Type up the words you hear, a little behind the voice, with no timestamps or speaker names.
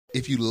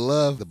If you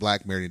love the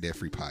Black Married and Debt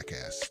Free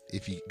podcast,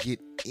 if you get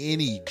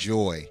any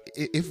joy,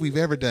 if we've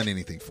ever done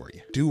anything for you,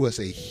 do us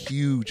a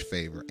huge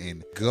favor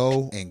and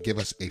go and give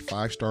us a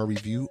 5-star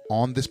review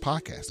on this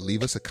podcast.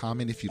 Leave us a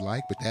comment if you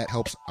like, but that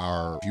helps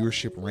our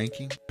viewership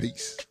ranking.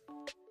 Peace.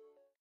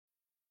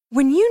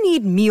 When you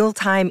need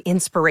mealtime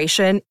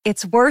inspiration,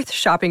 it's worth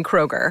shopping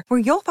Kroger, where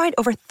you'll find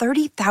over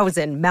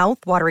 30,000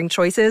 mouth-watering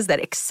choices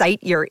that excite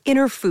your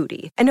inner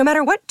foodie. And no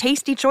matter what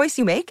tasty choice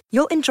you make,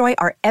 you'll enjoy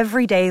our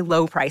everyday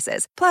low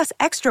prices, plus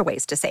extra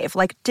ways to save,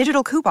 like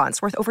digital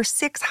coupons worth over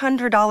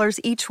 $600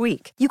 each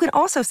week. You can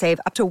also save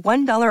up to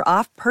 $1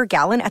 off per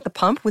gallon at the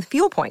pump with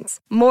fuel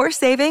points. More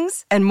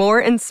savings and more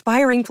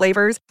inspiring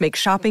flavors make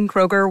shopping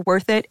Kroger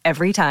worth it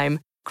every time.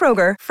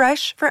 Kroger,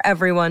 fresh for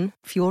everyone.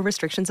 Fuel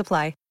restrictions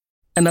apply.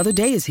 Another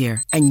day is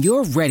here, and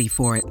you're ready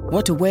for it.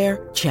 What to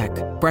wear? Check.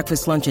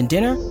 Breakfast, lunch, and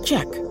dinner?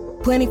 Check.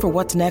 Planning for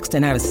what's next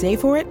and how to save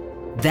for it?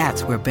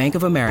 That's where Bank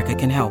of America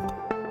can help.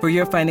 For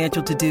your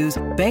financial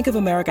to-dos, Bank of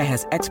America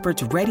has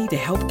experts ready to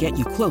help get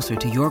you closer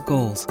to your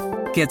goals.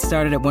 Get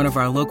started at one of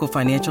our local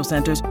financial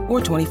centers or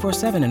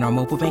 24/7 in our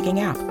mobile banking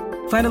app.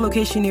 Find a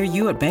location near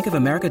you at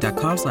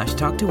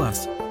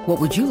bankofamerica.com/talktous. What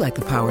would you like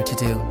the power to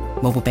do?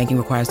 Mobile banking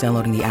requires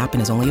downloading the app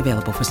and is only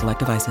available for select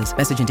devices.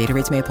 Message and data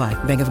rates may apply.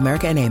 Bank of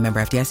America N.A.,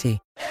 member FDIC.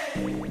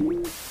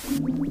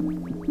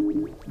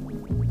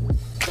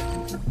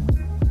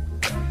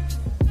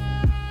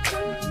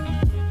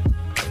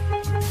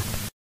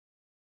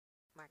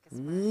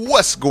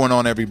 What's going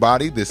on,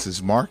 everybody? This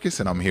is Marcus,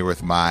 and I'm here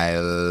with my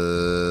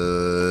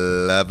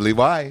lovely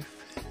wife,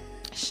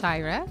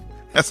 Shira.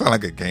 That sounds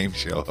like a game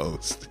show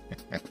host.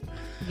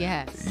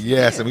 Yes.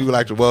 Yes, and we would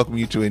like to welcome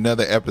you to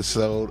another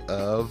episode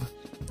of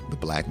the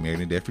Black Married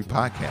and Debt Free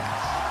podcast.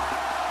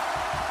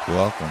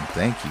 Welcome.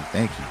 Thank you.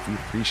 We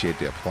appreciate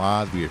the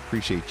applause. We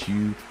appreciate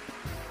you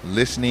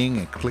listening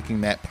and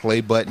clicking that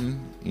play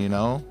button. You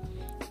know,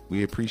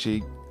 we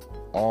appreciate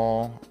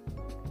all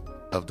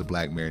of the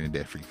Black Married and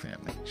Debt Free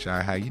family.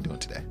 Shire, how you doing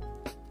today?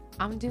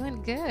 I'm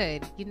doing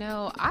good. You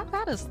know, I've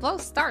had a slow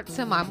start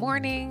to my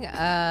morning.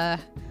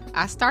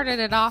 I started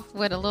it off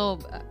with a little,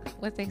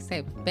 what they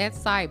say,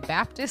 bedside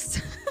Baptist.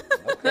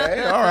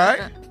 Okay, all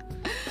right.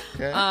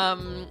 Okay.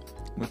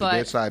 Went to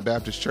Bedside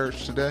Baptist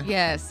Church today?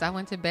 Yes, I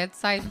went to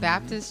Bedside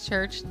Baptist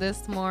Church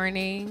this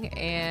morning,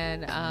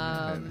 and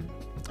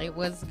it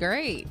was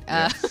great.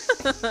 Yes.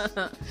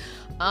 But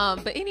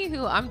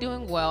anywho, I'm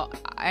doing well,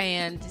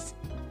 and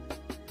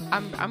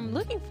I'm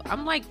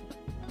like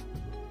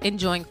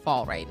enjoying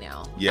fall right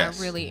now. Yes.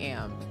 I really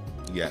am.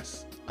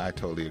 Yes, I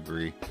totally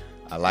agree.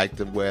 I like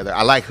the weather.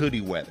 I like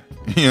hoodie weather.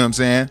 You know what I'm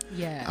saying?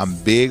 Yes. I'm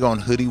big on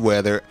hoodie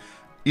weather.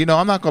 You know,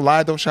 I'm not going to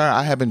lie, though, Shire.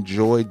 I have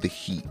enjoyed the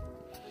heat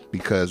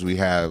because we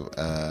have,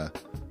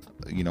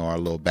 you know, our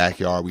little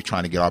backyard. We're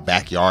trying to get our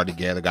backyard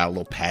together. Got a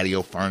little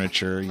patio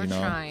furniture, We're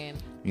trying.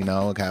 You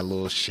know, got a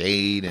little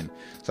shade. And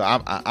so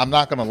I'm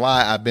not going to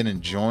lie. I've been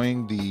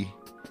enjoying the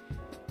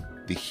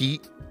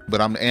heat,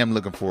 but I am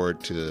looking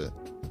forward to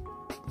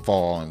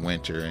fall and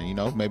winter, and you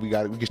know, maybe we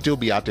can still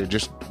be out there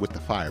just with the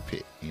fire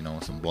pit, you know,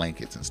 some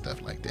blankets and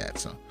stuff like that.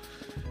 So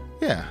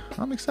yeah,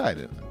 I'm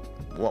excited.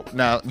 Well,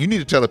 now you need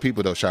to tell the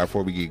people though, Shire,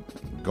 before we get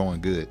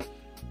going good,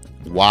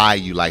 why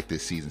you like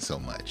this season so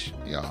much.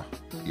 Y'all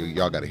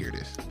got to hear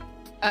this.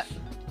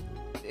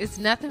 It's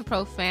nothing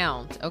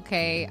profound,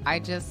 okay?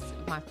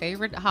 My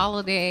favorite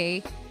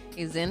holiday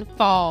is in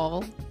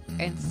fall,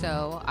 and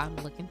so I'm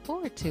looking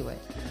forward to it.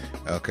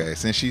 Okay,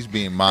 since she's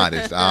being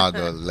modest, I'll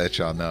go let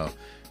y'all know.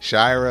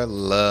 Shira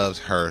loves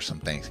her some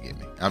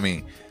Thanksgiving. I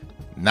mean,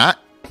 not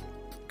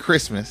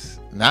Christmas,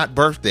 not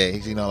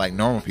birthdays, you know, like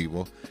normal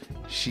people.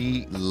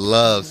 She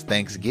loves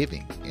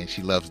Thanksgiving, and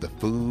she loves the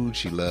food.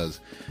 She loves,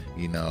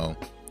 you know,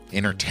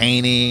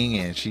 entertaining,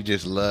 and she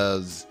just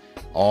loves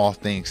all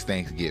things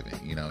Thanksgiving.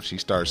 You know, she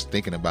starts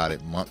thinking about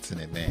it months in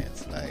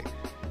advance. Like,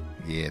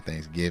 yeah,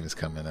 Thanksgiving's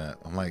coming up.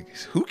 I'm like,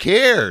 who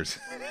cares?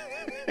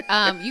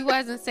 You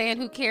wasn't saying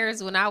who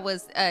cares when I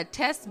was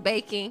test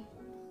baking.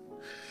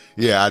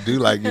 Yeah, I do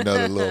like, you know,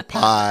 the little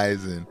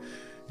pies, and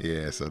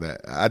yeah, so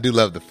that I do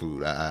love the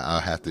food.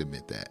 I'll have to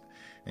admit that.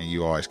 And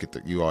you always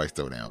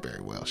throw down very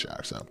well,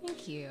 Shire. So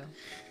thank you.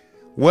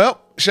 Well,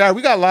 Shire,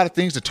 we got a lot of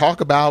things to talk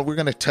about. We're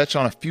going to touch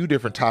on a few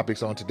different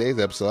topics on today's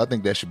episode. I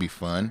think that should be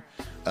fun.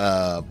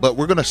 But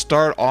we're going to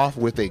start off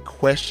with a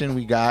question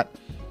we got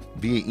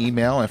via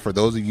email. And for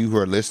those of you who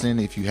are listening,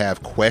 if you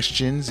have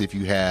questions, if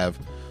you have,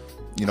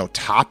 you know,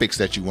 topics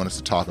that you want us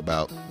to talk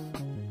about,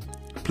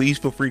 please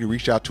feel free to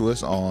reach out to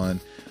us on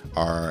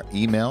our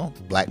email,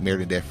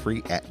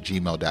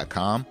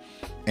 blackmarriedanddebt-free@gmail.com.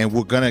 And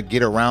we're going to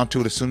get around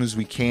to it as soon as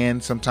we can.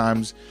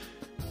 Sometimes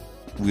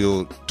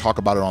we'll talk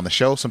about it on the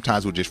show.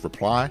 Sometimes we'll just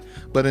reply.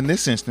 But in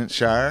this instance,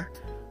 Shire,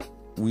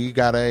 we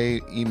got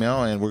a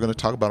email and we're going to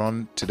talk about it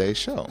on today's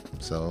show.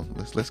 So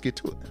let's get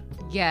to it.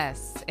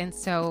 Yes. And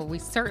so we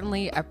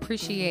certainly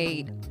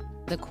appreciate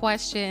the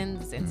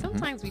questions, and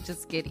sometimes we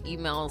just get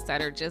emails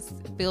that are just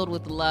filled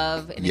with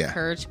love and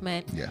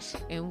encouragement. Yes.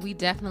 And we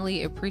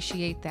definitely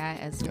appreciate that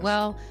as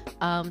well.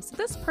 So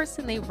this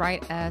person, they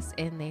write us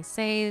and they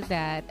say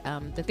that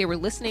that they were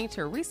listening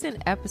to a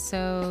recent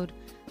episode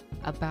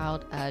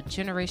about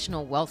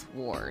generational wealth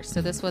wars. So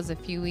this was a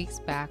few weeks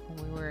back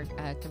when we were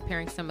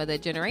comparing some of the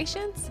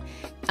generations.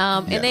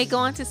 And they go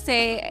on to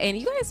say, and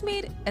you guys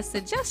made a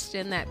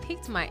suggestion that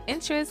piqued my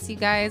interest. You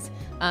guys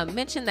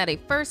mentioned that a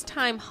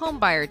first-time home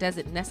buyer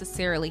doesn't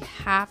necessarily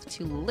have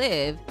to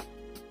live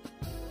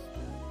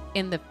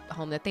in the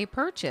home that they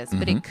purchased,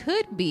 but it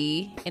could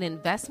be an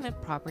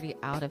investment property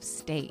out of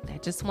state. I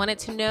just wanted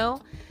to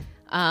know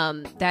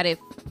that if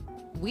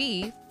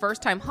we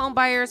first-time home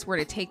buyers were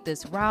to take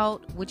this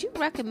route, would you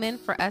recommend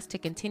for us to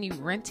continue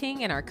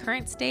renting in our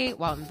current state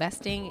while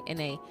investing in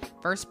a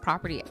first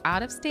property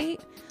out of state?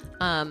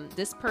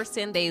 This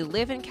person, they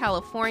live in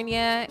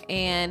California,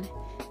 and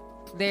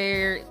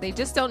they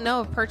just don't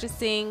know if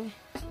purchasing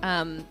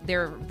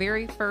their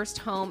very first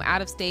home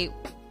out of state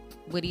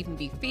would even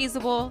be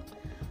feasible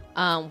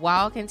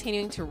while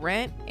continuing to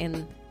rent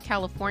in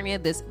California,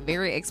 this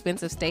very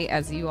expensive state,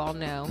 as you all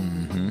know.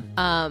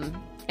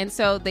 And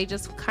so they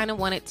just kind of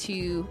wanted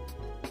to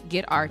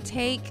get our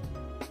take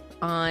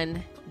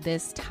on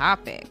this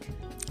topic.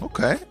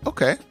 Okay.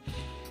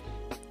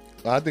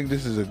 Well, I think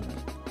this is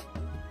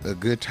a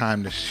good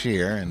time to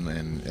share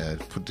and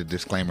put the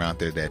disclaimer out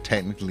there that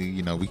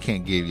technically, we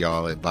can't give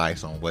y'all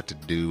advice on what to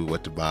do,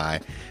 what to buy.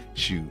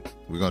 Shoot,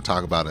 we're going to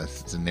talk about a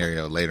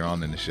scenario later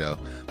on in the show.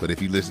 But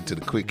if you listened to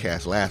the quick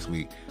cast last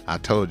week, I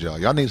told y'all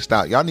need to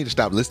stop. Y'all need to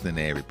stop listening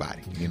to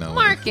everybody.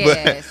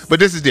 Marcus. But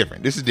this is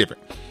different.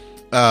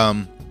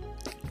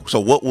 So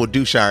what we'll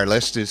do, Shire,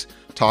 let's just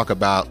talk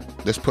about,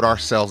 let's put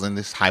ourselves in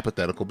this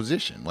hypothetical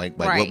position. Like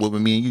right. what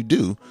would me and you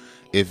do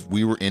if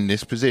we were in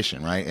this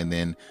position, right? And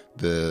then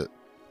the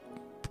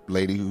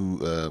lady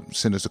who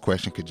sent us a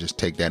question could just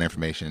take that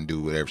information and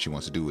do whatever she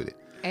wants to do with it.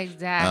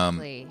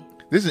 Exactly.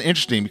 This is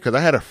interesting because I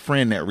had a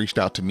friend that reached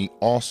out to me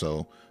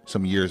also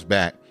some years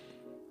back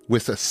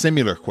with a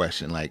similar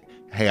question. Like,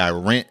 hey, I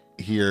rent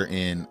here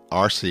in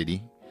our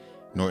city,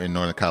 in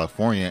Northern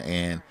California,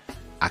 and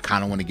I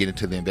kind of want to get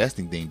into the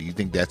investing thing. Do you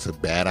think that's a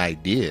bad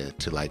idea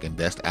to like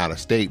invest out of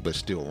state but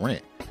still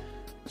rent?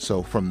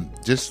 So from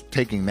just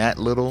taking that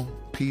little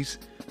piece,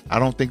 I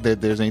don't think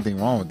that there's anything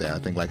wrong with that. I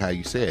think like how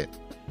you said,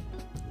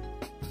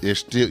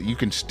 you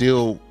can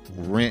still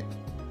rent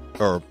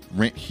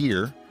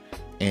here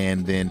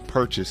and then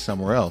purchase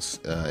somewhere else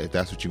if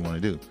that's what you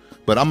want to do.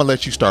 But I'm going to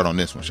let you start on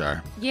this one,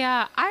 Shire.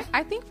 Yeah,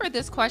 I think for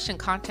this question,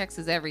 context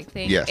is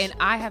everything. Yes. And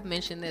I have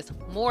mentioned this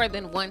more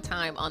than one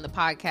time on the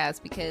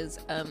podcast because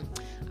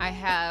I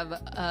have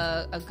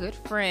a good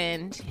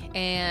friend,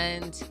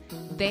 and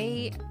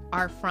they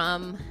are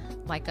from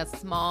like a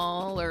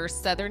smaller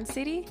southern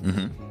city,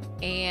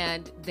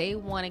 and they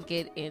want to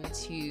get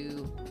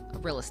into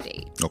real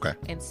estate. Okay.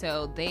 And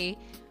so they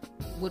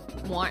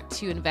would want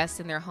to invest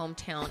in their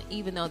hometown,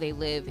 even though they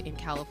live in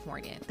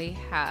California. They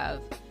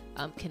have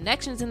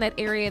connections in that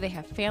area. They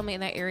have family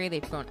in that area.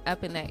 They've grown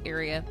up in that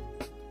area.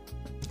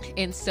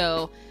 And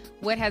so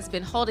what has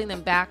been holding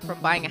them back from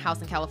buying a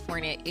house in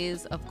California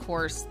is, of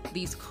course,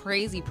 these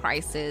crazy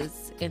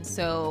prices. And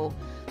so,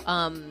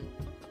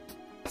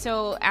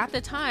 so at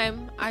the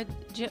time, I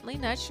gently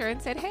nudged her and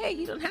said, hey,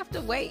 you don't have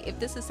to wait if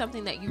this is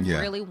something that you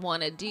really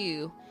want to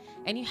do.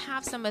 And you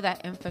have some of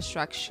that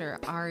infrastructure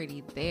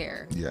already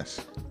there.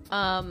 Yes.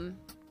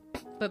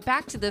 But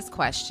back to this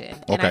question.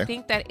 And I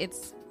think that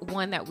it's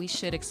one that we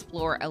should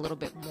explore a little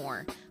bit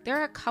more. There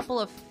are a couple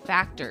of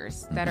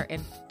factors that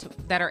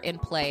are in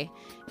play.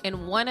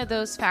 And one of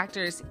those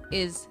factors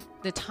is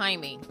the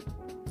timing.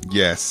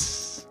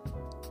 Yes.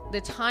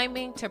 The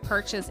timing to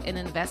purchase an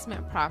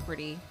investment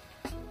property,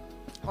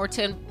 or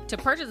to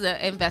purchase an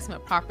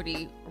investment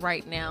property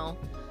right now.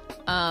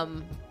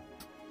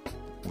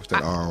 What's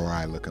that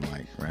ROI looking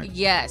like, right?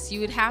 Yes,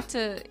 you would have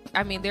to.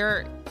 I mean,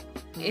 the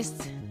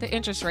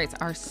interest rates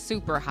are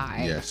super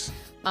high. Yes.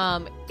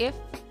 If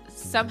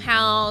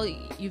somehow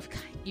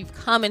you've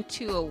come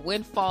into a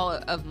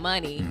windfall of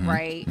money,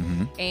 right?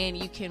 And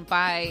you can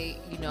buy,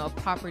 a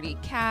property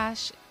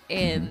cash,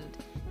 and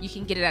you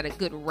can get it at a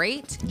good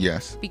rate.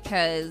 Yes.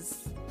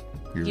 Because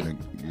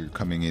you're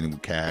coming in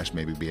with cash,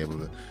 maybe be able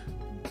to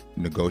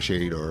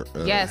negotiate or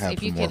yes, have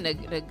if you can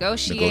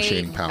negotiate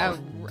negotiating power.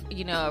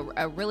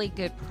 a really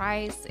good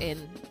price,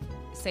 and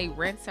say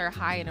rents are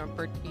high and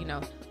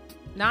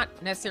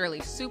not necessarily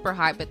super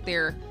high, but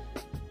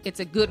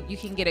you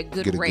can get a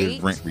good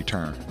rate. Good rent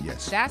return.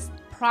 Yes. That's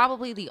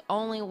probably the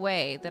only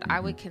way that I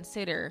would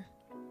consider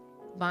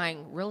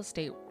buying real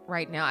estate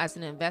right now as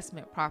an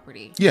investment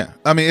property. Yeah.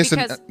 I mean, go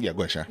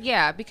ahead, Shire.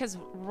 Yeah, because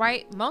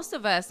most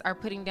of us are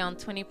putting down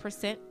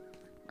 20%.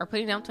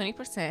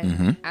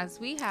 As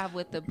we have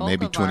with the bulk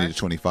maybe of 20 to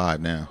 25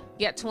 now.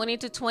 Yeah, 20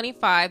 to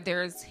 25.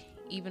 There's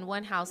even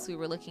one house we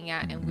were looking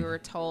at, and we were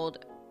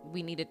told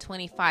we needed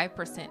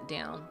 25%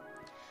 down.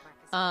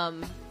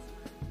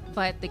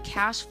 But the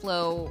cash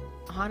flow,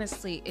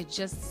 honestly, it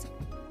just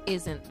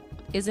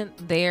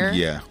isn't there.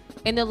 Yeah.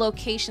 in the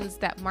locations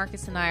that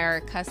Marcus and I are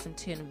accustomed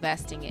to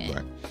investing in.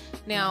 Right.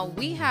 Now,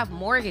 we have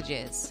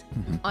mortgages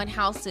on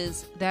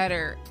houses that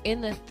are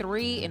in the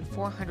 $300 and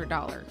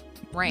 $400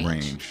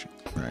 range.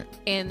 Right.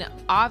 And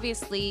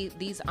obviously,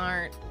 these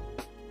aren't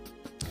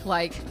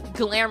like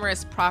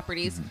glamorous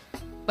properties,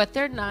 but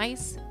they're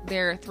nice.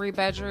 They're 3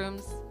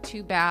 bedrooms,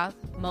 2 bath,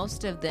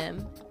 most of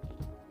them.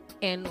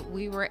 And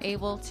we were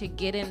able to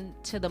get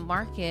into the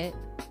market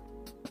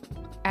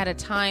at a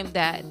time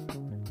that,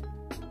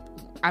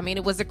 I mean,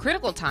 it was a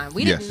critical time.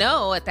 We didn't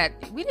know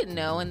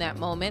in that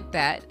moment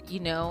that, you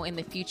know, in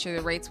the future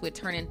the rates would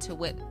turn into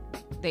what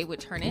they would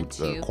turn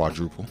into.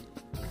 Quadruple.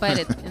 But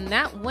in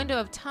that window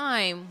of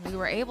time, we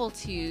were able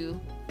to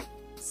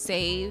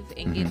save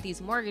and get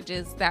these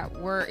mortgages that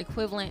were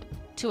equivalent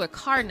to a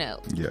car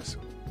note. Yes.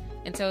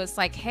 And so it's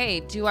like,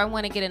 hey, do I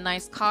want to get a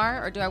nice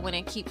car, or do I want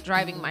to keep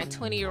driving my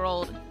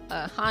 20-year-old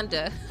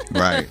Honda?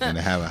 Right, and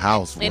to have a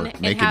house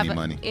making me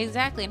money.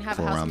 Exactly, and have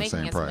a house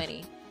making us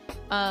money.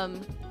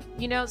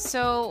 You know,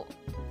 so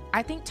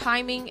I think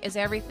timing is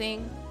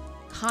everything.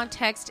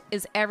 Context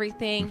is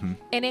everything.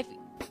 And if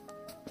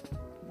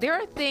there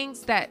are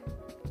things that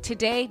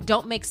today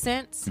don't make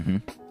sense,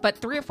 but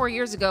 3 or 4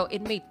 years ago,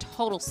 it made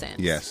total sense.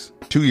 Yes.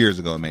 2 years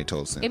ago, it made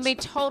total sense. It made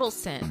total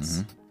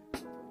sense.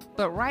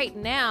 But right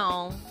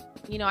now,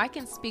 you know, I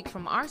can speak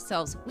from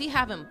ourselves. We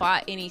haven't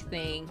bought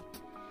anything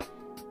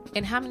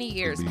in how many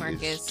years,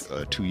 Marcus?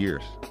 2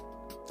 years.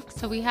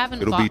 So we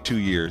haven't It'll be 2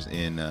 years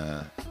in,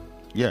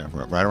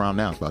 right around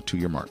now. It's about 2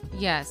 year mark.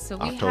 Yeah, so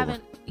we October.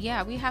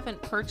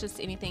 haven't purchased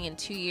anything in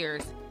 2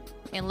 years.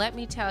 And let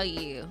me tell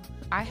you,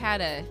 I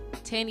had a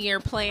 10-year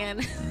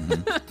plan.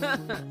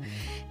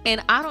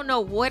 And I don't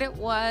know what it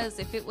was,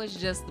 if it was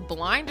just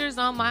blinders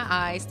on my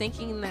eyes,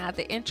 thinking that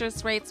the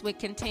interest rates would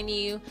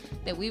continue,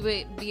 that we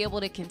would be able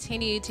to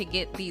continue to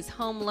get these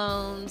home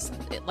loans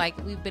like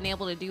we've been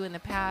able to do in the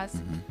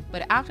past.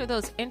 But after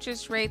those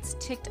interest rates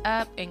ticked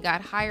up and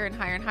got higher and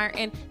higher and higher,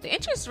 and the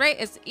interest rate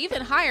is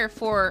even higher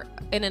for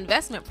an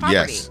investment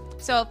property. Yes.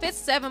 So if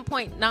it's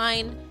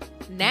 7.9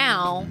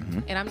 now,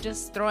 and I'm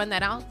just throwing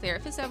that out there,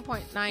 if it's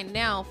 7.9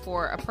 now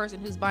for a person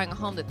who's buying a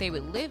home that they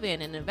would live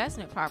in, an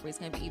investment property is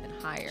going to be even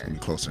higher. It's gonna be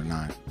closer to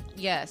 9.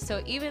 Yeah.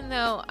 So even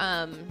though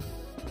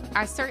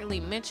I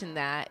certainly mentioned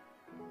that,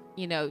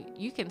 you know,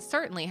 you can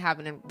certainly have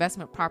an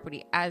investment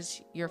property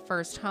as your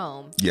first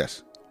home.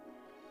 Yes.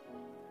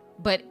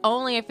 But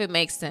only if it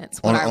makes sense.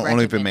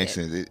 Only if it makes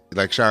sense.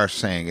 Like Shara's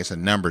saying, it's a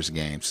numbers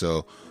game.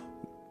 So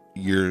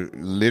you're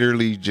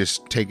literally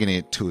just taking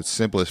it to its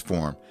simplest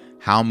form.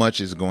 How much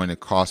is it going to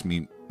cost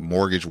me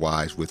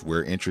mortgage-wise with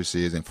where interest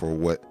is and for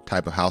what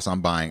type of house I'm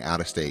buying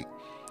out of state?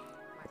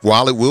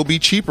 While it will be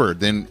cheaper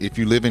than if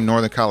you live in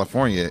Northern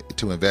California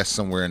to invest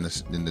somewhere in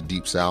the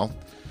deep South,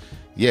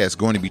 yeah, it's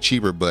going to be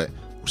cheaper. But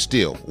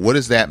still, what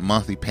is that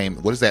monthly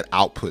payment? What does that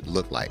output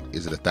look like?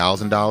 Is it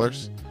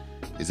 $1,000?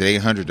 Is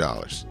it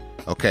 $800?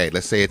 Okay,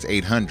 let's say it's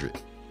 $800.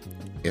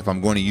 If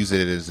I'm going to use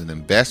it as an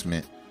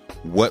investment,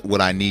 what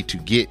would I need to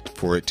get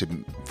for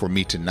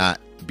me to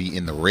not be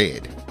in the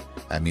red?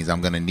 That means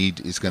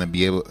it's going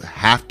to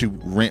have to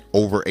rent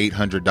over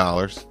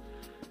 $800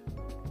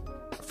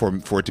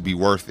 for it to be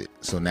worth it.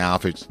 So now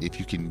if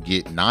you can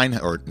get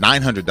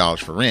 $900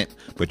 for rent,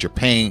 but you're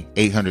paying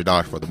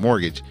 $800 for the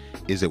mortgage,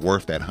 is it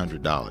worth that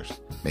 $100?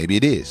 Maybe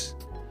it is,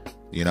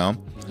 you know?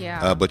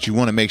 Yeah. But you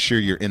want to make sure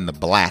you're in the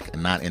black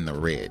and not in the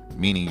red,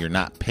 meaning you're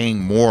not paying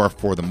more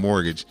for the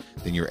mortgage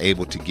than you're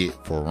able to get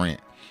for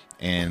rent.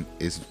 And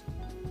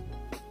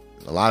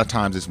a lot of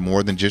times it's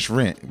more than just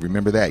rent.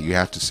 Remember that. You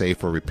have to save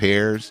for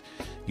repairs.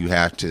 You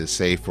have to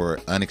save for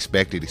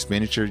unexpected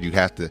expenditures. You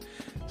have to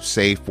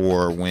save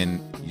for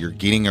when you're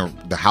getting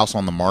the house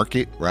on the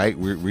market, right?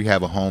 We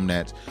have a home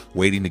that's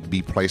waiting to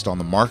be placed on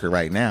the market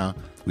right now.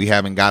 We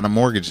haven't got a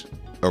mortgage,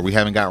 or we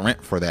haven't got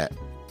rent for that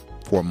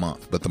for a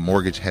month, but the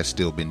mortgage has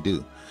still been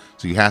due.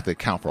 So you have to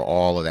account for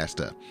all of that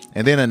stuff.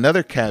 And then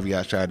another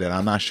caveat, Shai, that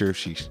I'm not sure if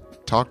she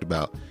talked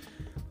about,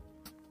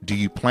 do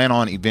you plan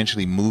on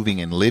eventually moving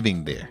and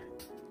living there?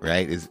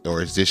 Right?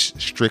 Or is this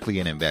strictly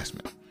an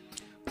investment?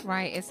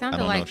 Right. It sounded I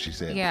don't like know if she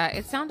said. Yeah,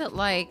 it sounded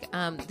like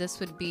this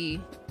would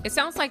be. It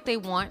sounds like they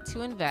want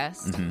to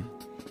invest,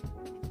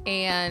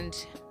 and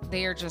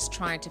they are just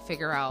trying to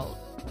figure out,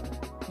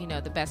 you know,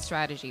 the best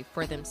strategy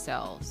for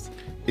themselves.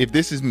 If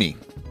this is me,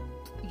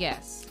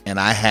 yes, and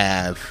I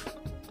have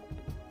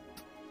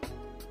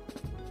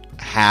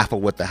half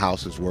of what the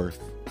house is worth,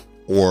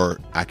 or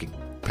I could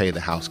pay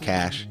the house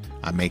cash,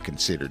 I may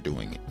consider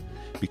doing it.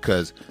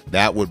 Because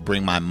that would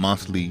bring my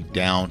monthly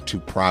down to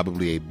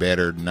probably a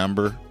better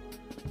number.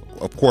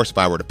 Of course, if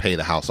I were to pay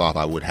the house off,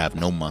 I would have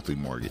no monthly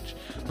mortgage.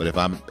 But if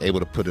I'm able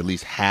to put at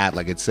least half,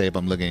 like let's say if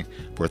I'm looking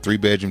for a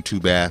 3-bedroom,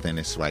 2-bath, and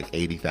it's like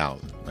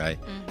 $80,000, right?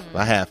 If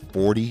I have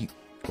 40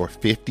 or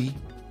 50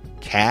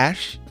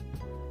 cash,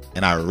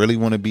 and I really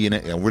want to get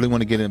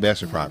an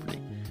investment property,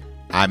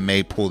 I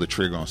may pull the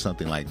trigger on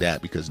something like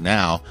that, because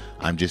now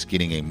I'm just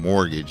getting a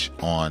mortgage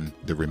on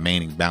the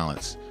remaining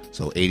balance.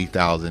 So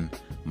 $80,000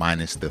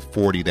 minus the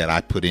 40 that I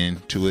put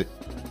into it.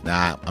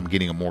 Now I'm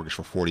getting a mortgage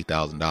for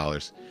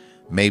 $40,000.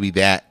 Maybe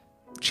that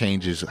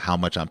changes how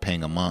much I'm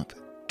paying a month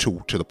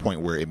to the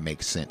point where it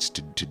makes sense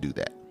to do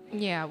that.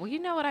 Yeah. Well, you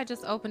know what I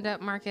just opened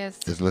up, Marcus?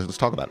 Let's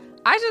talk about it.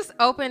 I just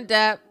opened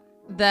up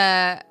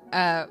the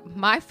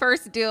My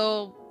First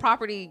Deal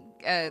property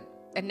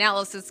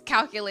analysis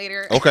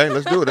calculator. Okay,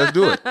 let's do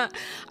it.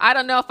 I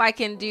don't know if I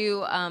can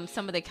do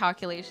some of the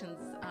calculations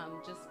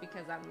just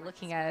because I'm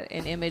looking at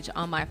an image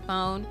on my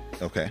phone.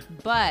 Okay.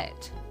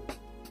 But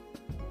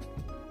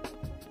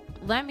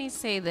let me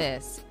say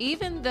this.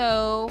 Even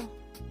though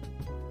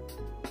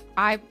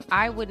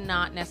I would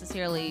not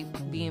necessarily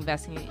be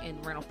investing in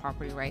rental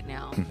property right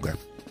now, Okay.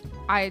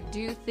 I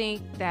do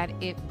think that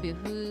it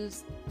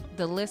behooves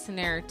the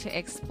listener to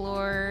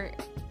explore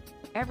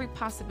every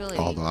possibility.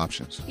 All the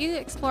options. You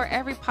explore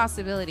every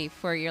possibility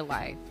for your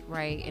life,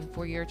 right? And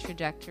for your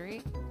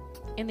trajectory.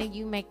 And then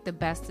you make the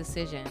best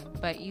decision,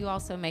 but you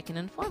also make an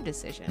informed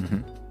decision.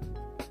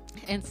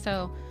 Mm-hmm. And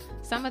so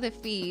some of the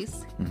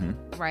fees,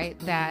 Mm-hmm. right,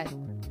 that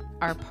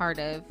are part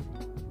of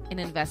an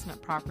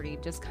investment property,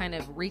 just kind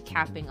of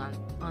recapping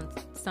on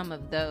some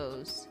of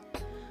those.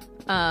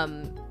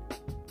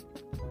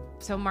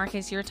 So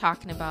Marcus, you're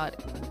talking about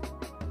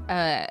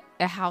a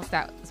house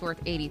that was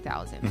worth $80,000.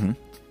 Mm-hmm.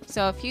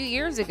 So a few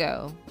years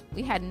ago,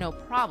 we had no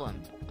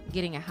problem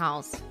getting a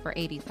house for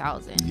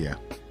 $80,000. Yeah.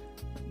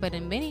 But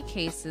in many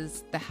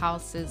cases, the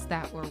houses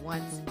that were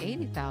once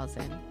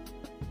 $80,000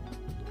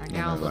 are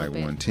now a little like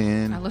bit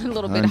 110, a little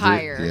bit 100,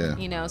 higher. yeah.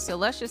 You know, so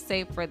let's just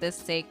say for this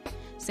sake,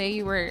 say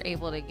you were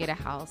able to get a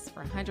house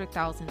for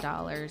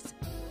 $100,000,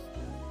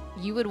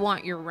 you would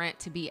want your rent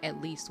to be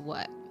at least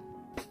what?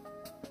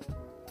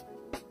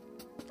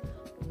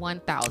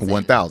 $1,000.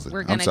 1,000.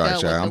 We're gonna I'm sorry, go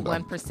Shai, with the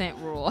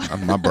 1% rule.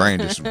 My brain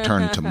just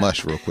turned into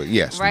mush real quick.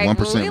 Yes, Right. 1%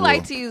 Well, we rule.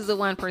 like to use the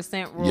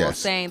 1% rule, Yes.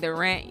 saying the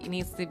rent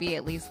needs to be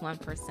at least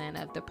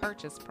 1% of the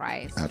purchase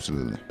price.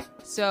 Absolutely.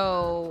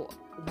 So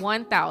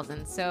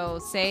 1,000. So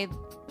say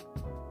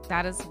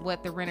that is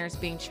what the renter is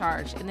being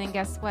charged, and then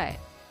guess what?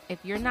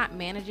 If you're not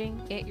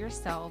managing it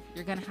yourself,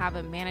 you're going to have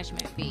a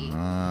management fee.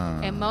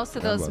 And most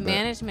of those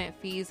management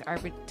fees are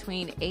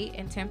between 8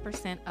 and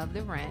 10% of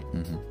the rent.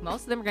 Mm-hmm.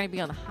 Most of them are going to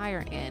be on the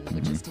higher end,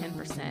 which is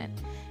 10%.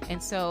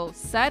 And so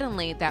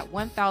suddenly that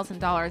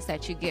 $1,000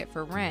 that you get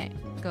for rent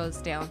goes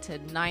down to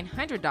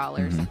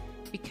 $900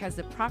 because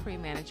the property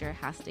manager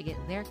has to get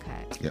their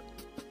cut. Yep.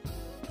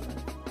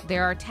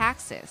 There are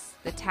taxes.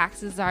 The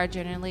taxes are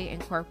generally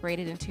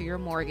incorporated into your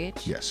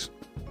mortgage. Yes.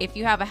 If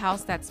you have a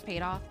house that's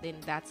paid off, then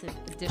that's an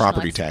additional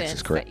Property expense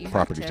taxes, that correct. you have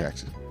Property to-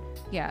 taxes.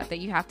 Yeah, that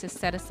you have to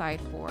set aside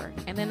for.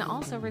 And then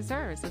also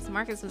reserves, as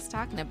Marcus was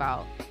talking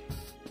about.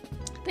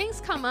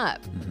 Things come up.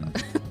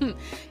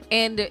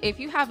 And if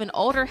you have an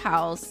older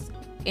house,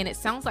 and it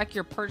sounds like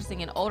you're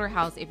purchasing an older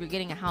house if you're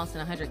getting a house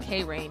in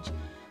 100K range.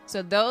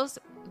 So those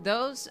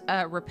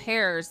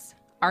repairs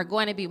are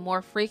going to be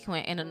more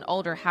frequent in an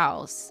older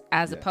house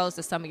as opposed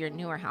to some of your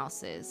newer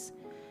houses.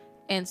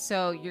 And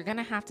so you're going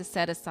to have to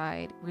set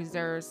aside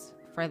reserves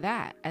for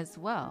that as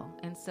well.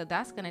 And so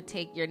that's going to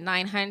take your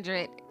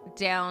 900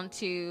 down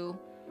to,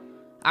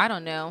 I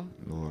don't know.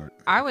 Lord.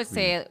 I would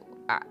say,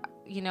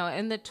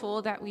 in the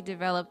tool that we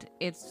developed,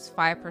 it's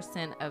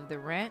 5% of the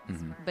rent.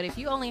 But if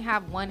you only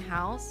have one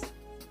house,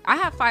 I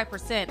have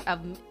 5% of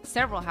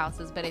several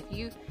houses. But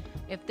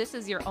if this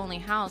is your only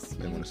house,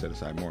 They want to set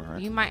aside more, right?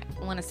 you might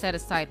want to set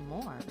aside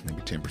more.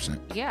 Maybe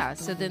 10%. Yeah.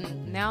 So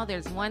then now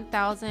there's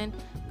 1,000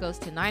 goes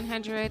to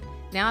 900.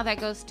 Now that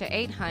goes to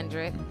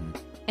 800.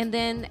 And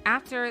then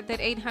after that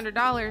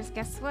 $800,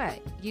 guess what?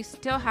 You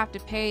still have to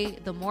pay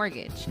the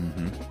mortgage.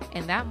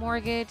 And that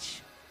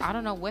mortgage, I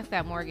don't know what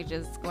that mortgage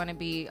is going to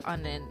be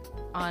on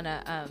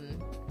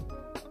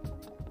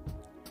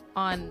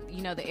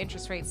the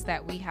interest rates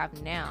that we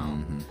have now.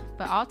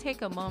 But I'll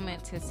take a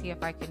moment to see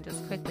if I can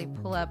just quickly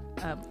pull up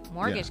a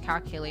mortgage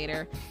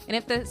calculator. And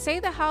if say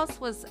the house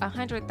was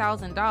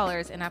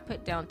 $100,000 and I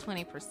put down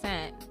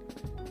 20%,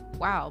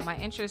 wow, my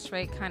interest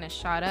rate kind of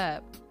shot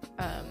up.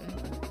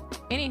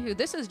 Anywho,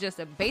 this is just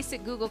a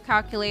basic Google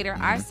calculator.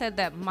 I said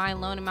that my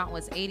loan amount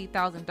was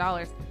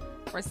 $80,000.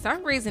 For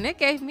some reason, it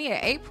gave me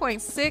an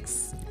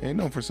 8.6. Ain't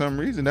no, for some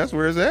reason, that's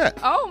where it's at.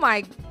 Oh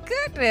my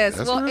goodness.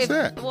 That's where it's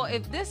at.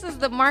 If this is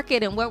the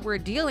market and what we're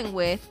dealing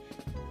with,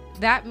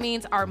 that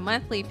means our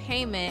monthly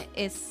payment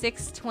is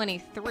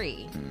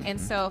 $623. And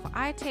so if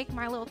I take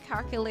my little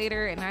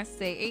calculator and I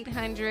say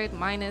 800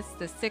 minus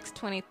the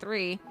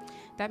 $623,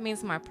 that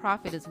means my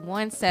profit is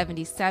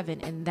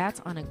 $177, and that's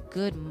on a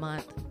good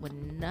month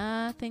when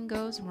nothing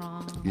goes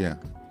wrong. Yeah.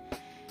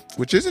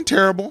 Which isn't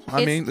terrible.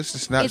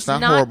 It's not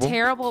not horrible.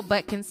 terrible,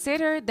 but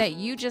consider that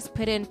you just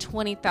put in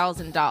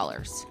 $20,000.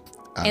 Out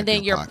And of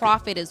then your your pocket.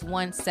 profit is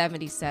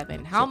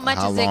 $177. How much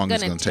how is it long going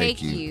is it to gonna take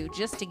take you you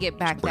just to get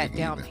back break that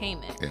down even?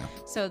 payment? Yeah.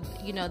 So,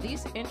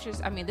 these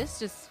interests,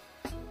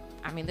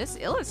 this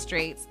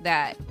illustrates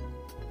that,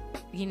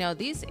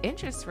 these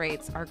interest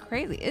rates are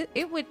crazy.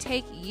 It would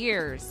take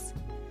years.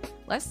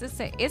 Let's just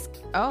say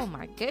oh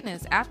my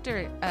goodness,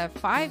 after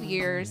 5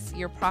 years,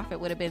 your profit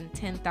would have been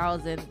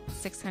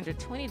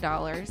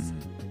 $10,620.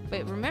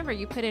 But remember,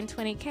 you put in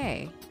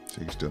 $20K.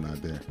 So you're still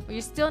not there. Well,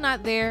 you're still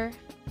not there,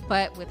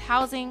 but with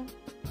housing,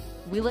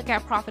 we look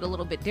at profit a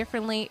little bit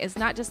differently. It's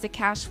not just the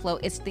cash flow,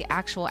 it's the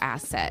actual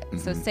asset.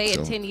 So say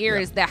in 10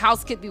 years, the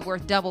house could be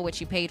worth double what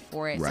you paid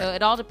for it. Right. So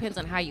it all depends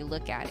on how you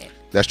look at it.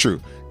 That's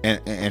true.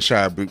 And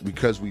Shire,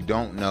 because we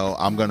don't know,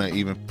 I'm going to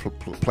even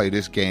play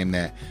this game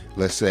that,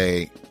 let's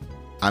say,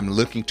 I'm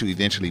looking to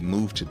eventually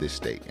move to this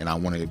state and I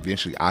want to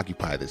eventually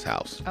occupy this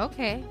house.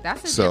 Okay,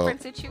 that's a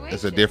different situation.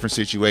 It's a different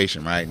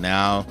situation, right?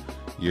 Now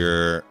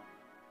you're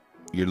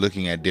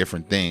looking at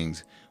different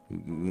things.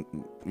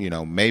 You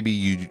know, maybe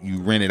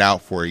you rent it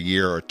out for a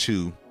year or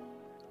two,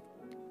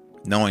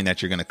 knowing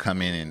that you're going to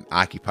come in and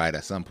occupy it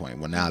at some point.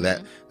 Well, now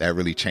that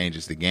really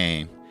changes the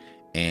game,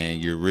 and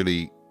you're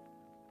really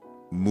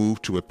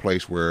moved to a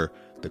place where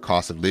the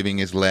cost of living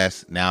is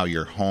less. Now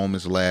your home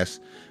is less,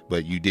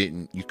 but you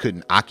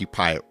couldn't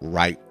occupy it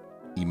right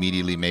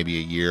immediately. Maybe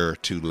a year or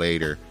two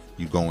later,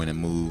 you go in and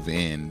move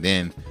in.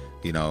 Then,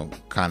 you know,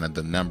 kind of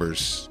the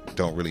numbers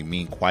don't really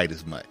mean quite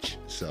as much.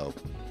 So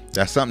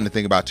that's something to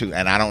think about too.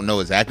 And I don't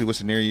know exactly what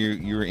scenario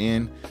you're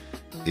in.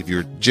 If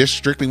you're just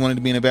strictly wanting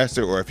to be an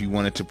investor, or if you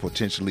wanted to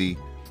potentially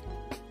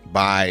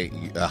buy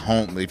a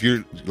home. If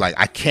you're like,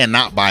 I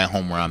cannot buy a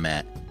home where I'm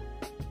at,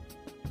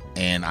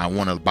 and I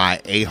want to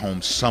buy a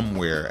home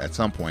somewhere at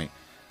some point,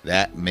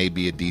 that may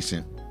be a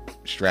decent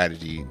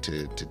strategy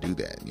to do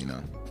that, you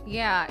know?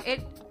 Yeah,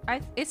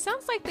 it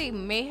sounds like they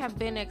may have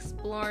been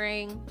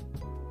exploring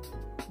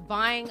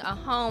buying a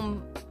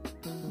home,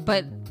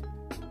 but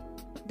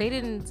they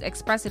didn't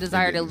express a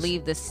desire to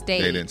leave the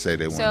state. They didn't say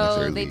they wanted to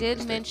So leave they the did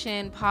state.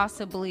 mention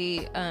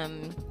possibly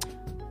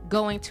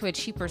going to a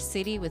cheaper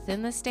city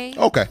within the state.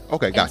 Okay,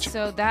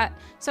 gotcha.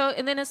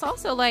 And then it's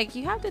also like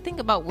you have to think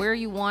about where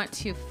you want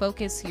to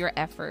focus your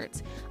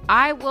efforts.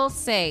 I will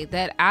say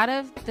that out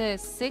of the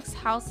 6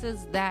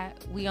 houses that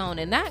we own,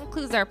 and that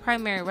includes our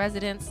primary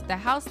residence, the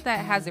house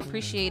that has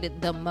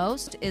appreciated the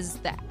most is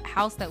the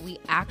house that we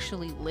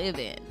actually live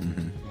in.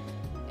 Mm-hmm.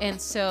 And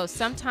so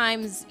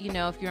sometimes, you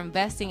know, if you're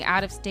investing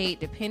out of state,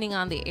 depending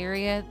on the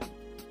area,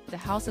 the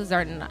houses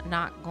are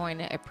not going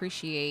to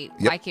appreciate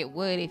like it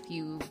would if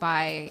you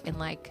buy in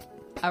like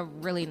a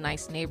really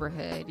nice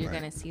neighborhood. You're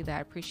going to see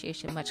that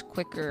appreciation much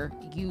quicker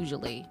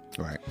usually.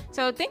 Right.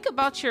 So think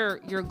about your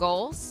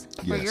goals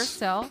for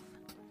yourself.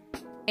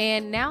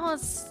 And now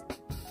it's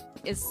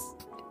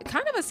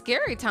kind of a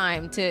scary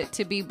time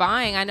to be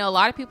buying. I know a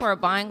lot of people are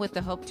buying with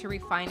the hope to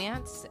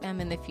refinance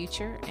in the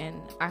future, and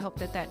I hope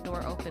that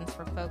door opens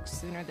for folks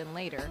sooner than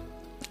later.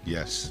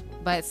 Yes.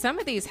 But some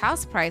of these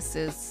house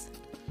prices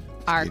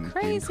are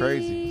crazy. It's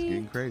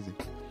getting crazy.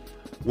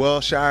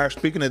 Well, Shire,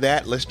 speaking of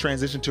that, let's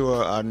transition to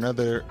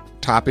another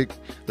topic.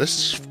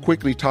 Let's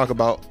quickly talk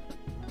about,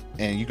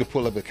 and you can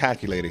pull up a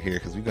calculator here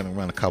because we're going to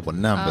run a couple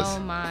numbers. Oh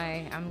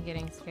my, I'm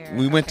getting scared.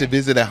 We went to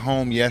visit a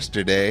home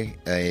yesterday,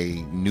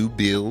 a new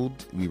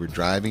build. We were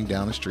driving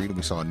down the street and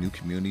we saw new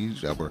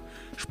communities that were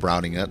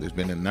sprouting up. There's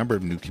been a number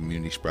of new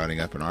communities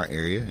sprouting up in our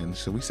area. And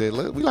so we said,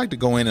 look, we like to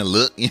go in and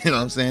look, you know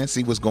what I'm saying?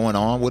 See what's going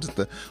on. What's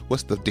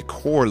the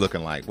decor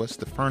looking like? What's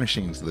the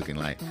furnishings looking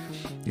like?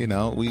 You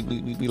know, we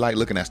like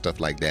looking at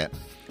stuff like that.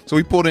 So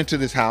we pulled into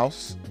this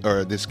house,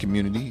 or this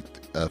community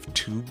of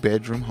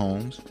 2-bedroom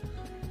homes.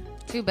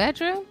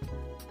 2-bedroom?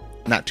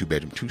 Not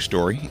 2-bedroom,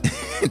 2-story,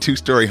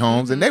 2-story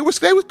homes, and they were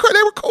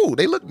cool.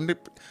 They looked,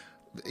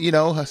 you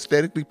know,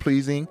 aesthetically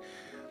pleasing.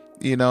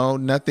 You know,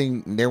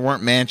 nothing. There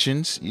weren't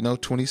mansions. You know,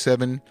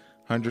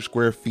 2,700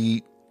 square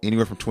feet,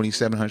 anywhere from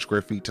 2,700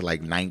 square feet to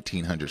like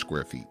 1,900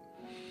 square feet.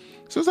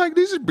 So it's like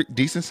these are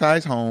decent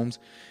sized homes.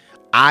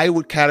 I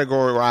would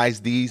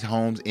categorize these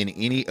homes in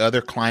any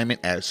other climate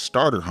as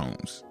starter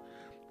homes,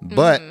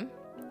 but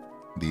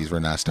these were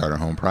not starter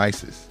home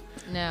prices.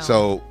 No.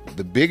 So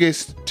the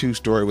biggest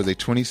 2-story was a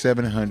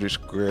 2,700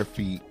 square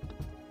feet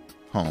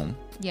home.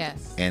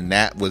 Yes. And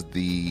that was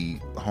the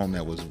home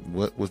that was,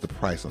 what was the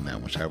price on that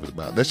one? I was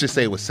about, let's just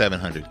say it was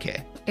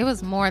 $700K. It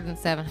was more than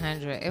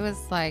 700. It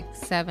was like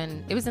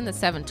it was in the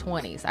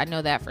 720s. I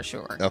know that for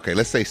sure. Okay,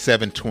 let's say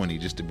 720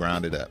 just to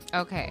round it up.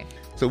 Okay.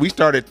 So we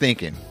started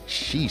thinking,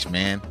 sheesh,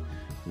 man,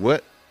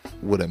 what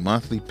would a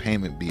monthly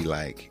payment be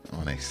like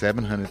on a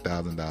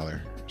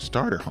 $700,000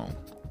 starter home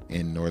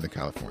in Northern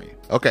California?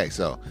 Okay,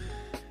 so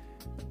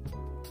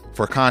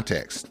for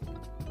context,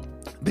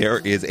 there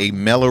is a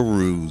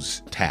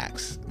Melrose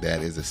tax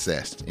that is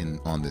assessed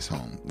on this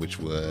home, which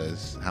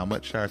was how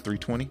much?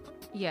 $320?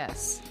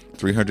 Yes.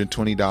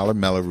 $320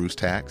 Melrose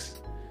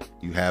tax.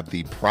 You have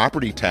the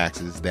property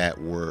taxes that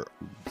were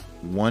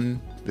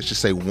let's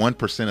just say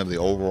 1% of the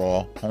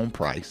overall home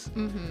price.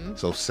 Mm-hmm.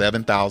 So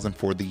 $7,000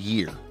 for the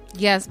year.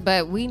 Yes,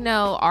 but we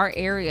know our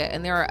area,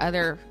 and there are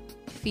other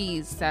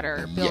fees that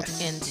are built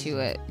into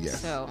it.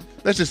 Yes. So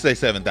let's just say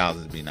 $7,000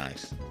 would be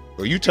nice.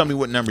 Or you tell me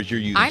what numbers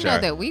you're using. I know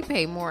that we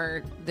pay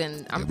more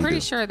than. I'm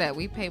pretty sure that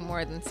we pay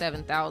more than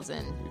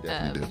 7,000. We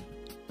definitely do.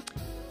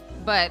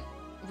 But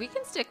we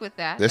can stick with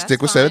that. Let's That's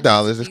stick with fine.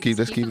 $7. Let's keep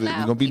it. We're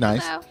gonna be Keep it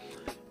nice.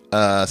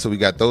 low. So we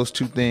got those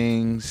two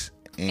things,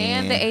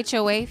 And the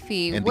HOA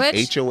fee. And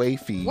which, the HOA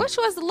fee. Which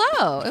was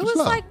low. It was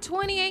low. like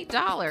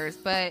 $28.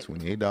 But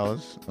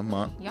 $28 a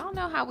month. y'all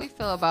know how we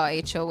feel about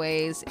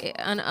HOAs.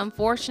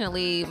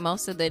 Unfortunately,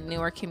 most of the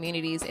newer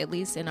communities, at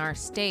least in our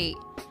state,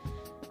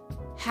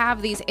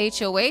 have these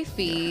HOA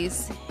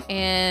fees.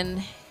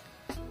 And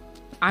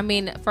I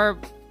mean, for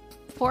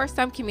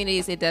some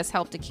communities, it does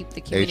help to keep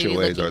the community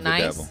HOAs looking are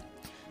nice. the devil.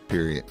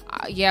 Period.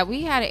 Yeah,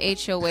 we had an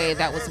HOA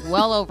that was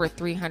well over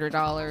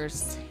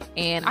 $300,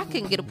 and I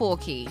couldn't get a pool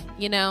key,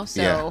 you know?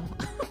 So,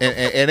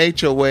 and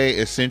HOA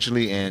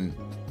essentially, and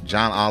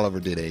John Oliver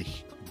did a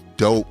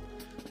dope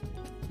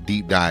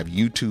deep dive.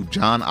 YouTube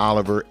John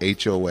Oliver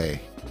HOA.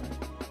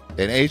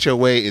 An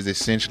HOA is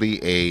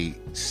essentially a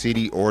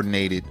city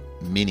ordinated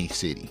mini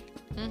city,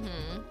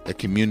 a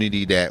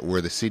community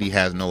where the city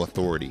has no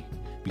authority.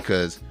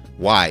 Because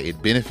why?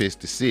 It benefits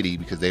the city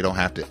because they don't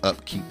have to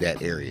upkeep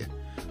that area.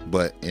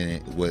 But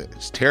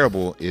what's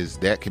terrible is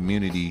that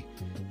community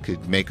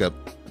could make up,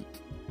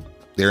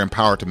 they're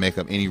empowered to make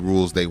up any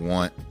rules they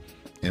want,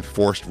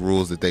 enforced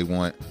rules that they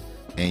want,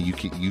 and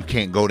you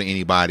can't go to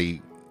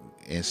anybody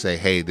and say,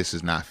 hey, this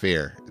is not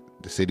fair.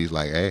 The city's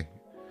like, hey,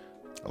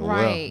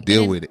 well,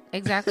 deal with it.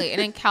 Exactly.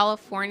 And in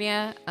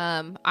California,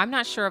 I'm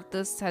not sure if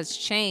this has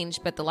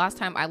changed, but the last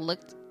time I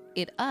looked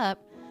it up,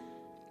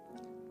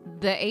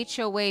 the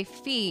HOA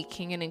fee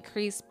can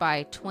increase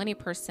by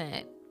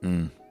 20%.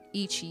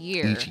 Each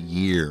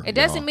year. It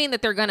doesn't mean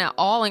that they're going to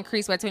all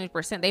increase by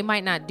 20%. They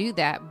might not do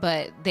that,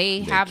 but they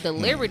have the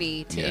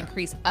liberty to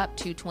increase up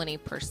to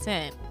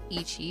 20%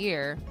 each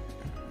year.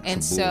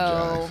 And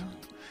so,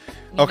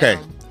 okay.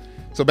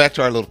 So back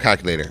to our little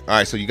calculator. All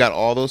right. So you got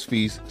all those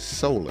fees.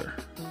 Solar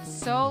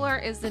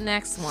is the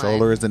next one.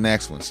 Solar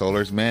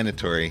is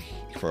mandatory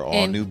for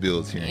all new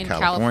builds here in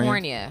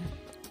California.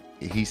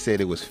 He said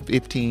it was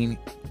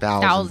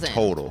 15,000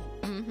 total.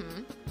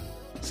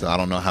 So I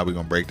don't know how we're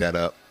going to break that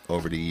up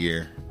over the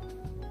year.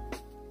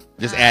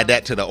 Just add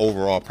that to the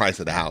overall price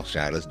of the house,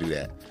 Shai. Let's do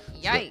that.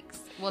 Yikes.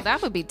 Well,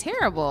 that would be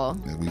terrible.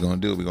 We're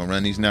going to do it. We're going to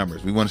run these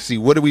numbers. We want to see,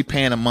 what are we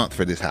paying a month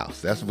for this house?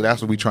 That's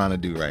what we're trying to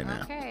do right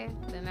now. Okay.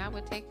 Then that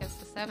would take us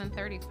to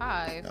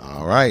 $735.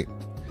 All right.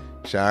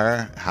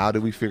 Shira, how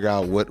do we figure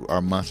out what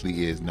our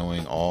monthly is,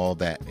 knowing all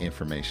that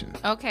information?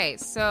 Okay.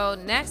 So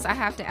next I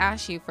have to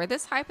ask you, for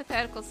this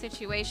hypothetical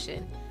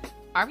situation,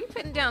 are we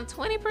putting down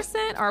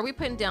 20% or are we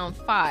putting down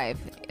 5%?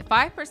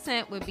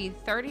 5% would be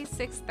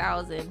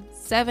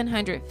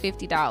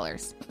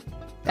 $36,750.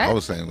 I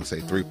was saying, let's say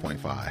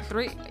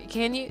 3.5.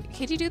 Can you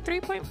do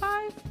 3.5?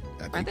 I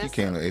think you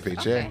can with FHA.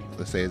 Okay.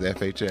 Let's say it's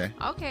FHA.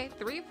 Okay,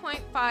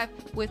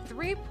 3.5. With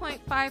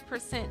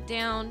 3.5%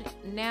 down,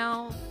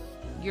 now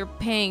you're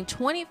paying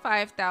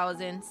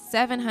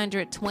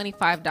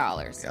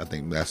 $25,725. I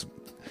think that's,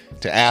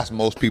 to ask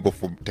most people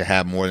to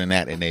have more than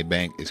that in their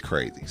bank is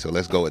crazy. So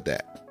let's go with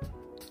that.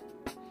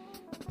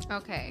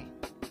 Okay.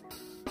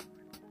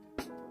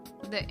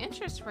 The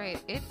interest rate,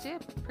 it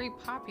did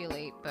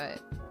pre-populate, but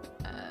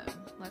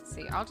let's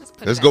see. I'll just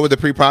put. Let's go with the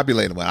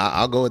pre-populated one.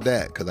 I'll go with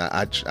that because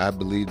I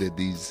believe that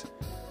these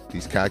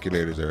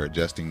calculators are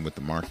adjusting with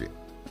the market.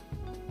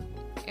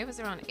 It was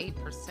around 8%.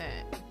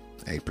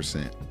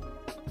 8%.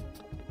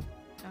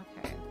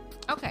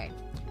 Okay.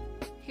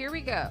 Here we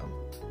go.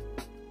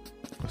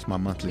 What's my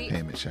monthly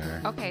payment,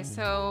 Shire? Okay,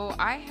 so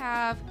I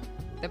have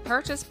the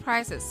purchase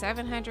price at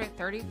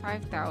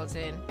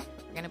 $735,000.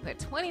 We're gonna put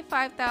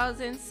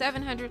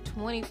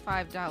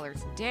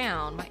 $25,725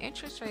 down. My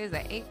interest rate is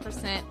at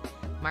 8%.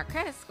 My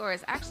credit score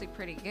is actually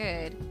pretty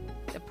good.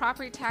 The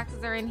property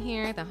taxes are in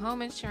here. The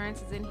home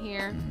insurance is in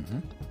here.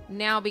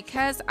 Now,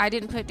 because I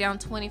didn't put down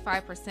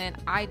 25%,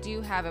 I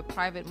do have a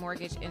private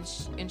mortgage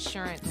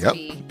insurance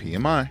fee.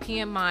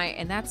 PMI,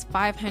 and that's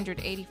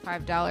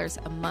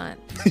 $585 a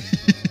month.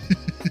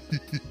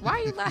 Why are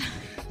you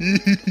laughing?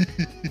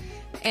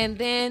 And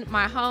then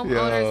my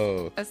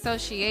homeowners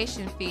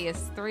association fee is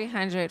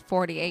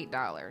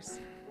 $348.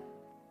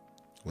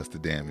 What's the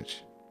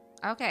damage?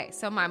 Okay,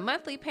 so my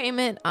monthly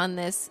payment on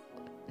this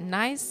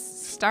nice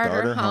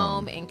starter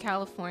home in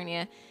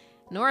California,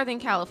 Northern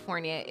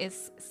California,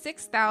 is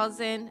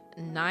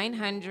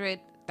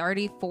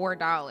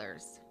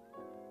 $6,934.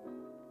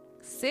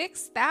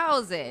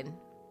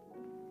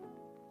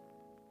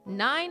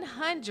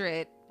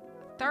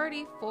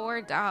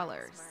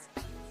 $6,934.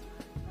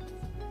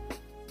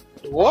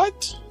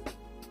 What?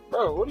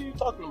 Bro, what are you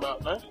talking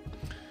about, man?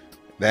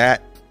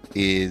 That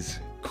is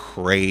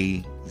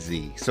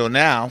crazy. So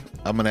now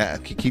I'm gonna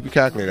keep your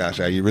calculator out,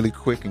 Shai. You're really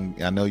quick,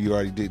 and I know you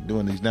already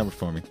doing these numbers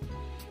for me.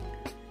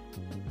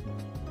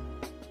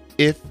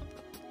 If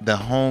the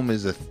home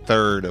is a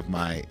third of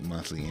my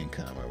monthly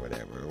income, or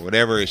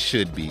whatever it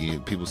should be,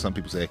 some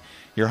people say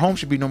your home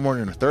should be no more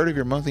than a third of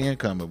your monthly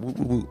income. But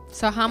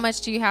so how much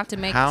do you have to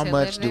make? How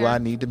much do I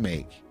need to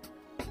make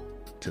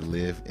to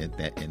live in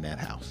that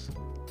house?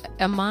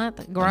 A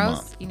month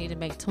gross, you need to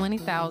make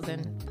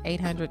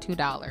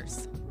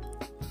 $20,802.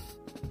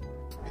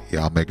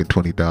 Y'all making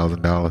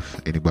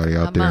 $20,000. Anybody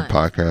out A there month. in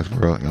podcast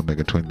world? Y'all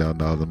making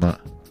 $20,000 a month.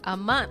 A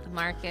month,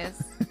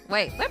 Marcus.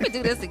 Wait, let me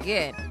do this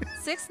again.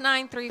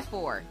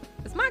 6934.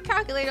 Is my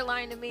calculator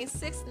lying to me?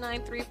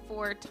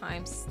 6934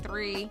 times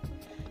 3.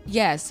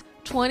 Yes,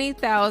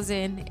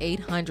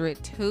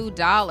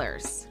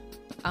 $20,802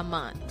 a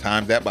month.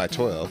 Times that by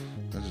 12.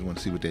 I just want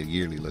to see what that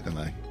yearly looking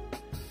like.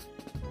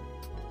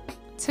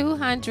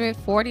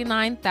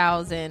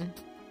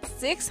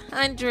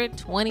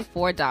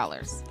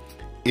 $249,624.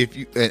 If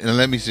you and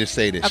let me just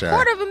say this, A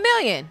Shire.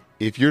 $250,000.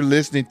 If you're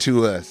listening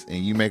to us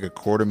and you make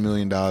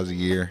 $250,000 a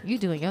year, You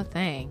doing your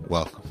thing.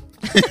 welcome.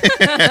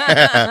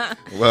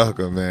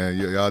 Welcome, man.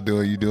 You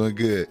doing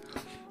good.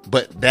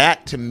 But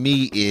that to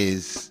me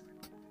is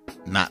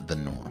not the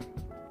norm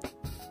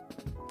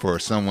for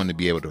someone to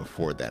be able to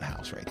afford that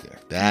house right there.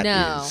 That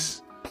No.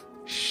 is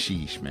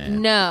sheesh, man.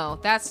 No,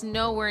 that's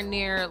nowhere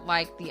near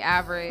like the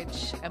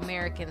average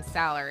American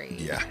salary.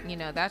 Yeah. You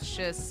know, that's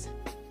just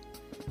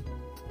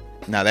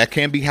Now that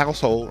can be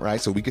household,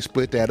 right? So we can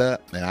split that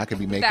up, and I could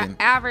be making.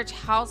 the average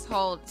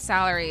household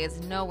salary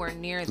is nowhere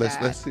near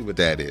that. Let's see what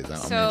that is. I'm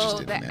So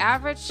interested the in that.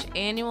 average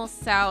annual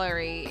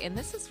salary, and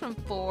this is from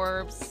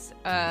Forbes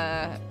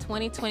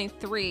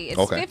 2023, it's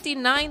Okay.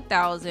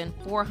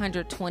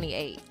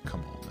 $59,428.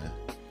 Come on, man.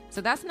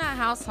 So that's not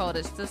household,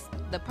 it's just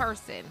the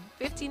person.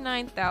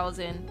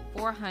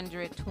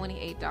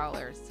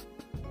 $59,428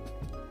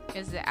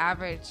 is the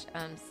average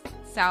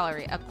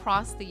salary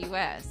across the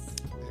U.S.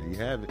 There you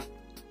have it.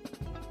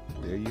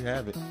 There you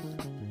have it.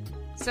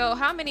 So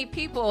how many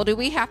people do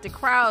we have to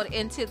crowd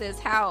into this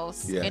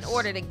house in Yes.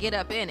 order to get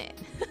up in it?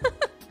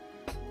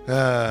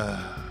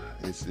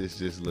 It's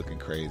just looking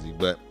crazy.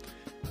 But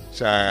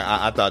sorry,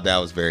 I thought that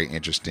was very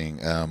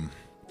interesting.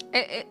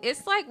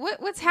 It's like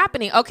what's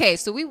happening? Okay,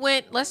 so we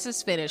went. Let's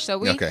just finish. So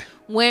we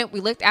went.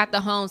 We looked at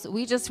the homes.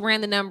 We just ran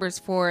the numbers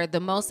for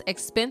the most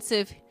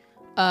expensive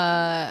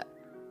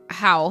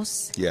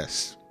house,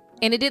 Yes.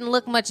 and it didn't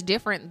look much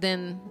different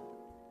than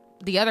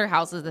the other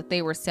houses that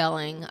they were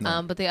selling.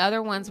 No. But the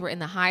other ones were in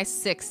the high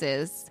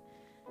sixes.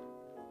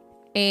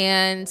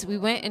 And we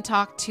went and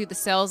talked to the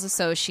sales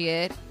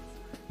associate,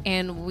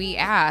 and we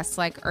asked,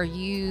 like, "Are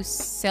you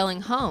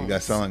selling homes?" You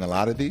guys selling a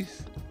lot of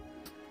these?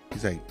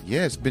 He's like,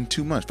 yeah, it's been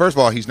 2 months. First of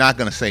all, he's not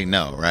going to say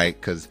no, right?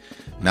 Because,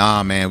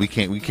 nah, man, we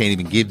can't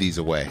even give these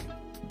away.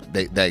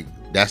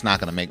 That's not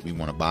going to make me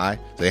want to buy.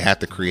 So they have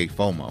to create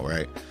FOMO,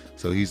 right?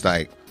 So he's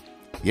like,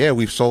 yeah,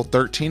 we've sold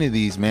 13 of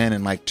these, man,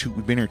 in like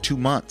we've been here 2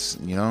 months,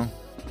 you know?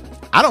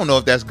 I don't know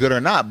if that's good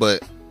or not,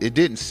 but it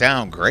didn't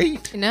sound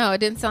great. No, it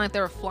didn't sound like they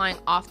were flying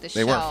off the shelf.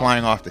 They weren't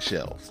flying off the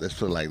shelves. Let's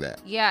put it like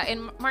that. Yeah,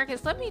 and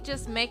Marcus, let me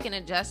just make an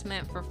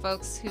adjustment for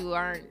folks who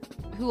are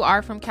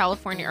from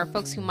California or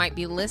folks who might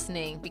be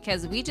listening,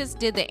 because we just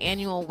did the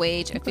annual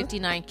wage of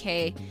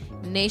 $59K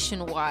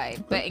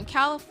nationwide. But in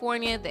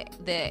California,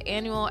 the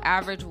annual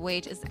average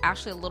wage is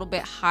actually a little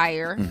bit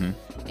higher.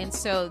 And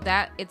so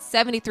that it's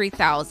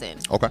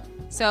 $73,000. Okay.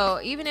 So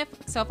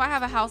if I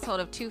have a household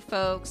of 2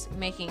 folks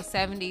making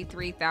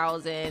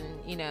 $73,000,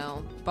 you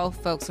know,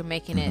 both folks are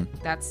making it,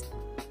 that's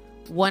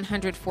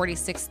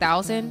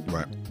 $146,000.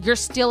 Right. You're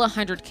still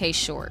 $100K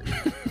short.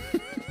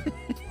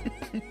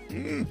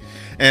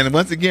 And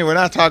once again, we're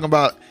not talking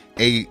about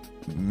a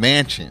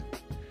mansion.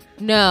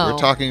 No. We're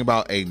talking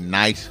about a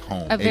nice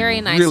home. A very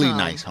nice really home.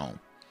 nice home.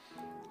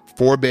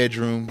 4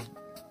 bedroom,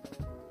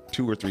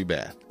 2 or 3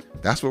 bath.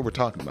 That's what we're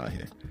talking about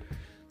here.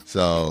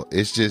 So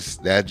it's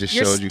just that just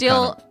shows you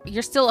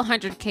you're still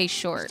 $100K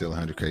short. still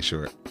 100K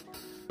short.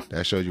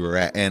 That shows you where we're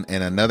at. And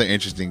another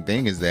interesting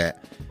thing is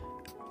that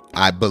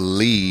I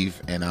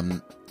believe, and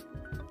I'm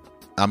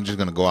just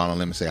gonna go out on a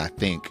limb and say I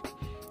think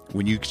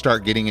when you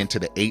start getting into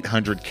the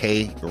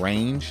 800K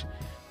range,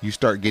 you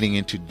start getting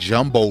into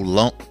jumbo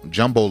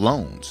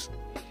loans,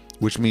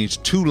 which means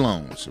 2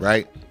 loans,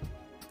 right?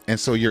 And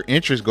so your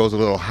interest goes a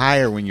little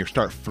higher when you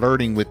start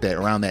flirting with that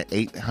around that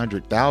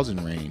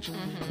 800,000 range.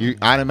 You're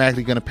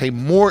automatically going to pay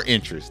more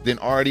interest than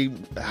already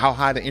how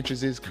high the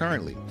interest is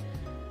currently.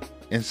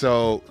 And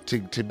so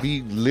to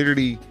be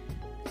literally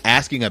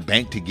asking a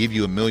bank to give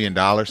you $1 million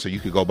so you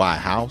could go buy a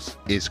house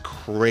is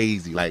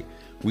crazy. Like,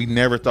 we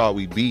never thought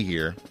we'd be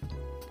here.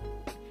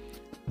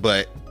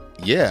 But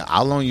yeah,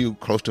 I'll loan you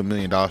close to $1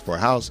 million for a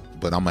house,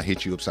 but I'm gonna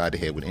hit you upside the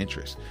head with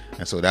interest.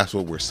 And so that's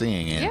what we're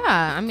seeing. And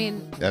Yeah, I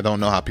mean, I don't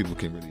know how people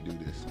can really do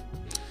this.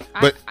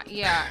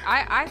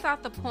 I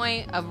thought the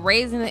point of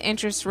raising the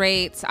interest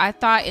rates, I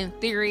thought in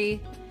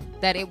theory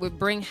that it would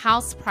bring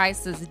house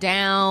prices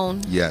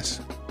down,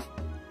 Yes,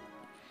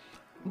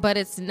 but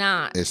it's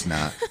not. it's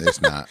not. It's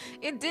not.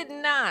 It did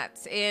not.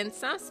 And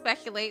some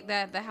speculate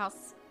that the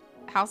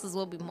houses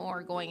will be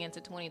more going into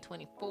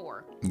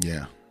 2024.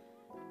 Yeah.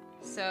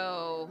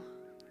 So,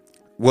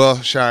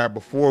 Well, Shire,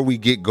 before we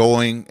get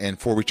going and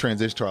before we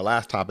transition to our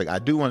last topic, I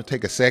do want to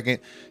take a second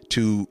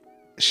to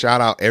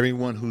shout out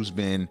everyone who's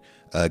been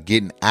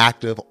getting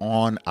active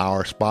on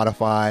our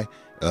Spotify,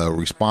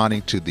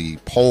 responding to the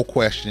poll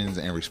questions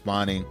and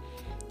responding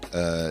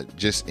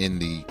just in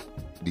the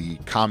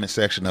comment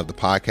section of the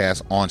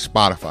podcast on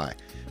Spotify.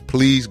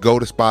 please go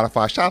to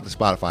Spotify. Shout out to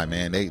Spotify,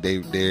 man.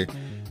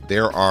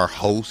 They're our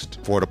host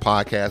for the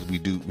podcast. We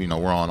do,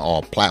 we're on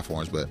all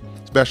platforms, but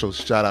special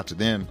shout out to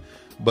them.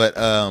 But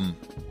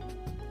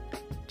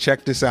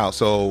check this out.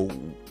 So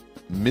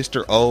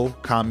Mr. O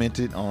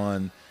commented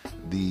on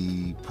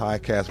the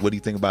podcast. What do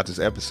you think about this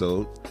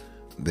episode?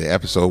 The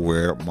episode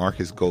where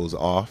Marcus goes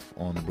off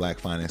on the Black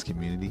finance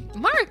community.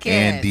 Marcus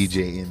and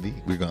DJ Envy.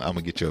 I'm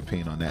gonna get your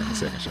opinion on that in a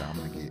second, Sean. I'm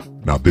gonna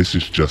get Now this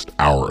is just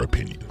our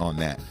opinion on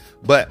that.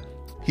 But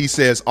he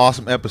says,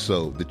 awesome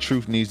episode. The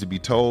truth needs to be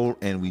told,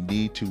 and we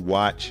need to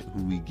watch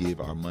who we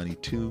give our money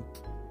to,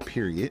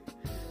 period.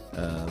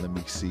 Let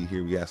me see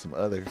here. We got some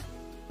other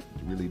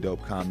really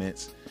dope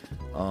comments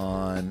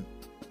on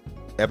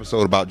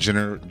episode about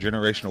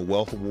generational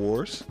wealth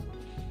wars.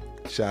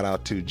 Shout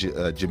out to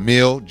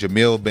Jamil.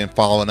 Jamil been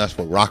following us,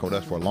 rocking with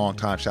us for a long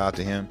time. Shout out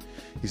to him.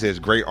 He says,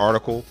 great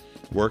article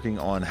working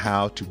on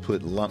how to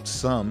put lump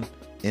sum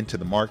into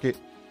the market.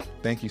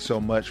 Thank you so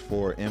much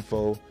for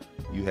info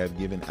you have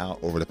given out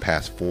over the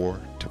past 4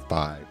 to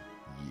 5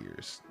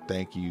 years.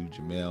 Thank you,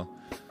 Jamil.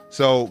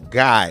 So,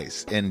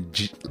 guys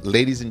and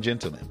ladies and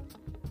gentlemen,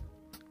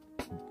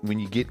 when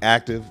you get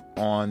active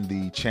on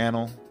the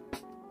channel,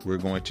 we're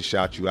going to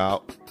shout you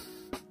out.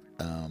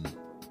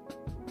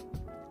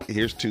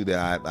 Here's two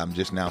that I'm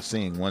just now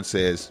seeing. One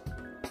says,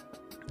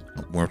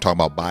 we're talking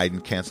about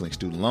Biden canceling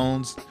student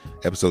loans,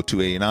 episode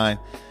 289.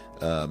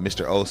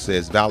 Mr. O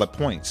says, valid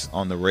points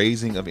on the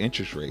raising of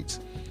interest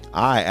rates.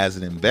 I, as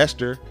an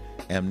investor,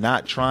 am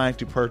not trying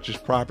to purchase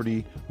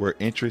property where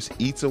interest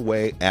eats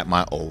away at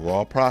my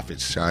overall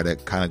profits. Sorry,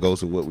 that kind of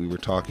goes with what we were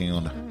talking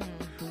on the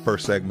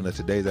first segment of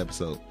today's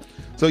episode.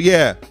 So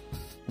yeah,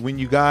 when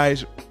you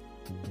guys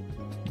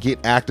get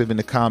active in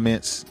the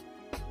comments,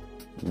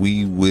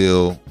 we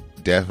will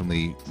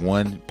definitely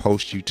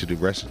post you to the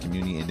rest of the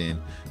community, and then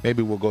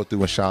maybe we'll go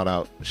through and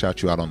shout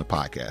you out on the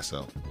podcast.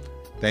 So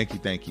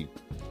thank you.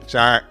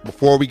 Shire,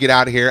 before we get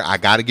out of here, I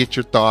got to get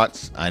your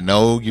thoughts. I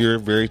know you're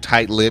very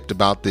tight-lipped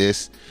about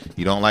this.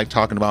 You don't like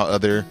talking about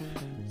other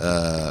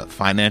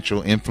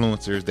financial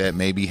influencers that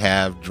maybe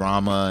have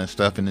drama and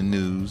stuff in the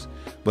news,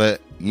 but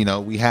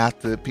we have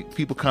to.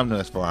 People come to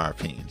us for our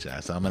opinions,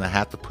 Shire. So I'm gonna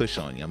have to push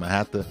on you. I'm gonna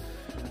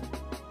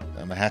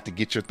have to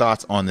get your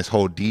thoughts on this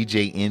whole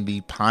DJ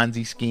Envy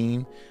Ponzi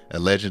scheme.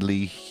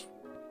 Allegedly,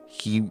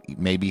 he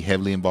may be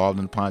heavily involved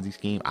in the Ponzi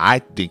scheme. I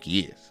think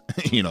he is,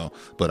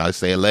 but I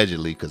say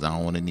allegedly because I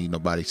don't want to need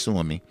nobody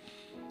suing me.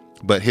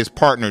 But his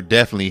partner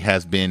definitely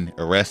has been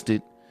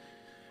arrested.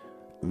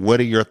 What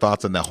are your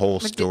thoughts on the whole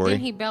story?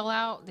 Did he bail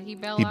out? He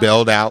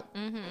bailed out.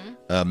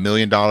 $1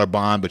 million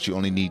bond, but you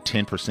only need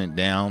 10%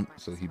 down.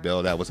 So he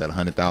bailed out. Was that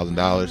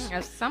 $100,000?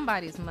 That's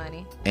somebody's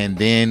money. And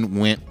then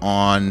went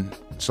on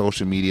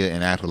social media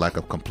and acted like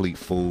a complete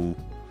fool,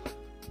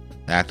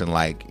 acting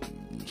like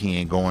he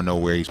ain't going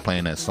nowhere. He's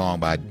playing that song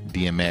by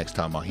DMX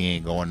talking about he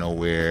ain't going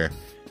nowhere,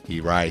 he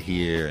right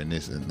here, and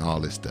this and all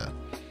this stuff.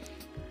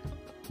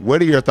 What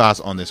are your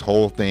thoughts on this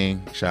whole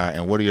thing, Shire,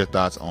 and what are your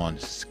thoughts on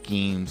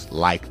scams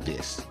like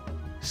this?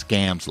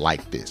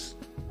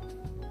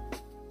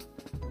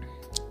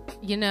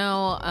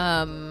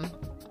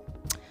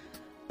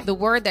 The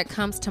word that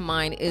comes to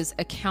mind is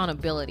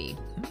accountability.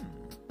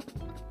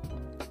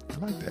 I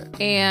like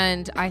that.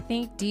 And I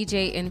think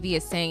DJ Envy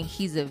is saying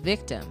he's a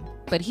victim,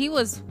 but he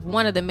was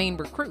one of the main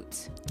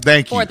recruits.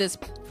 Thank you.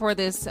 For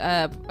this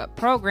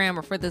program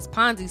or for this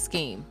Ponzi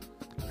scheme.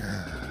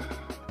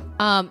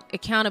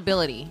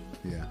 Accountability.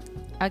 Yeah.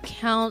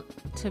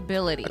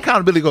 Accountability.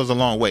 Accountability goes a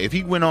long way. If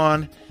he went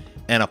on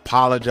and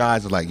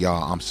apologized, like,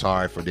 y'all, I'm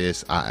sorry for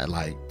this. I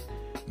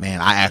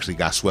actually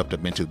got swept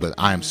up into it, but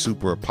I am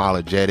super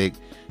apologetic.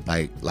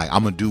 Like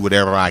I'm gonna do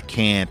whatever I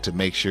can to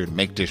make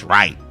this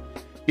right.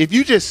 If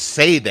you just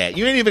say that,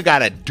 you ain't even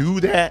gotta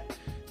do that.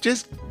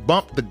 Just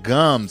bump the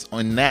gums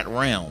on that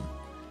realm,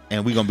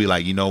 and we gonna be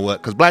like, you know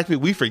what? Because black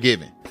people, we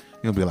forgiving.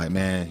 You're gonna be like,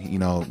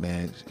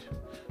 man,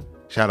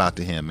 shout out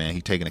to him, man.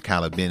 He taking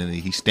accountability.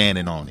 He's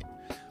standing on it.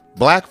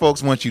 Black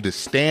folks want you to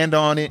stand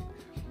on it,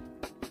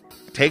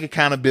 take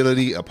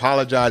accountability,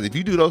 apologize. If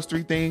you do those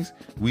three things,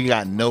 we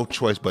got no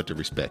choice but to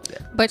respect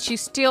that. But you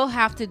still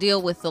have to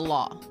deal with the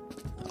law.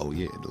 Oh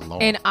yeah, the law.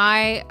 And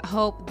I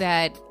hope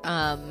that,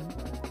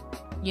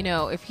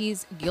 if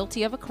he's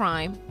guilty of a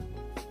crime,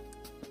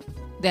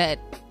 that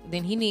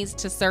then he needs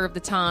to serve the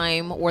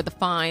time or the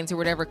fines or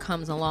whatever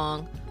comes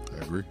along. I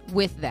agree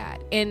with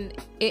that. And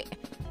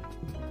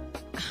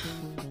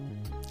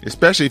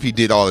especially if he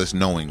did all this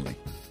knowingly,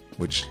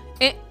 which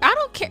I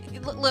don't care.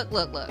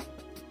 Look.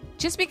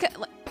 Just because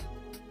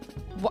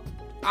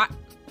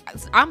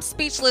I'm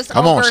speechless.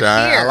 Come over on,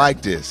 Shire. here. I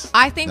like this.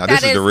 I think now,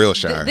 that this is the real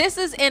Shire. This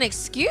is an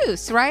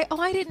excuse, right? Oh,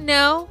 I didn't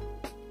know,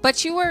 but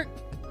he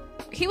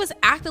was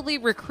actively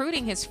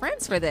recruiting his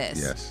friends for this.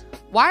 Yes.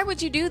 Why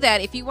would you do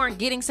that if you weren't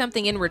getting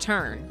something in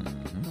return?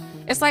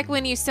 Mm-hmm. It's like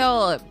when you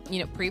sell,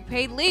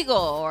 prepaid legal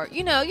or,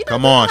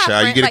 Come on,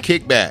 Shire, you get a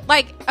kickback.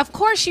 Like, of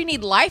course you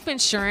need life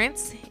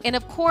insurance. And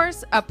of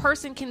course, a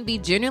person can be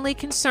genuinely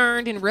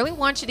concerned and really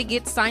want you to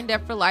get signed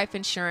up for life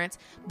insurance,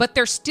 but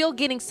they're still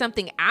getting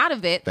something out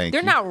of it.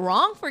 They're not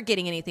wrong for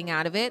getting anything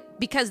out of it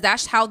because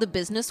that's how the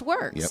business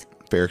works.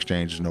 Yep. Fair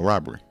exchange is no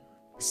robbery.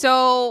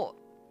 So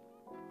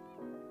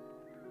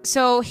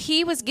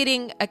he was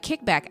getting a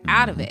kickback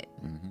out of it.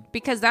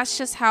 Because that's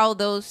just how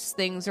those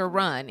things are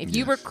run. If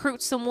you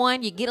recruit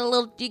someone, you get a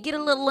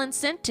little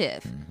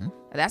incentive.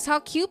 That's how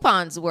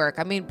coupons work.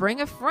 I mean, bring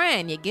a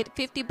friend, you get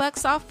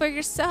 $50 off for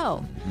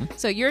yourself.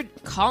 So you're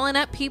calling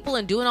up people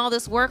and doing all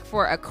this work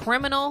for a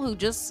criminal who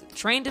just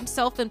trained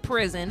himself in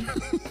prison,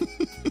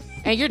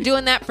 and you're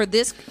doing that for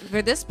this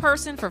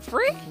person for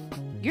free?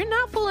 You're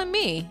not fooling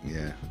me.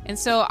 Yeah. And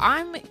so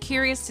I'm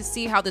curious to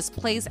see how this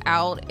plays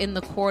out in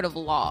the court of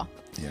law.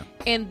 Yeah.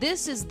 And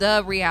this is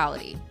the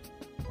reality.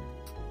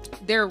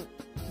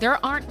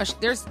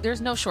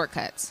 There's no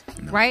shortcuts,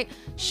 right?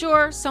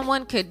 Sure,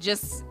 someone could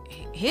just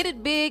hit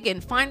it big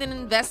and find an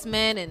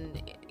investment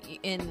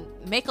and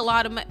make a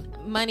lot of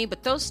money,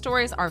 but those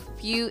stories are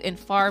few and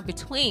far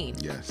between.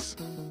 Yes.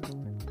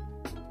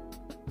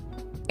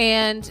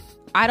 And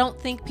I don't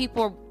think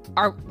people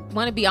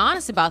want to be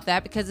honest about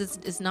that because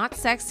it's not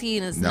sexy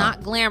and it's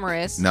not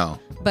glamorous. No.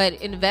 But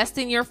invest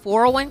in your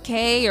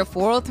 401k, your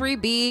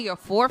 403b, your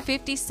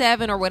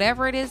 457, or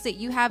whatever it is that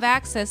you have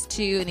access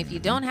to. And if you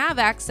don't have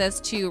access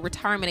to a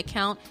retirement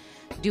account,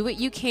 do what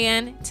you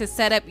can to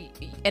set up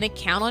an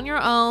account on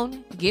your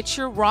own, get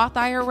your Roth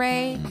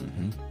IRA,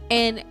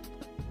 and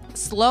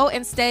slow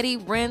and steady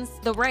wins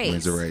the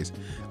race.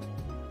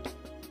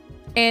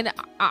 And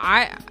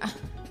I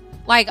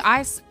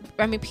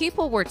mean,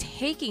 people were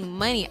taking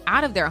money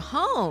out of their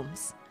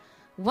homes.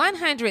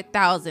 $100,000,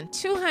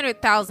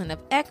 $200,000 of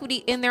equity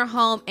in their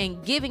home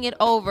and giving it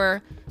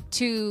over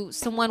to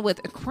someone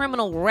with a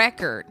criminal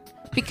record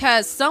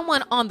because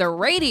someone on the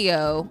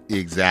radio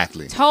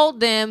told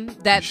them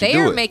that they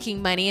are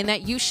making money and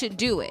that you should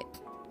do it.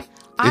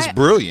 It's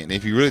brilliant.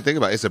 If you really think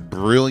about it, it's a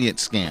brilliant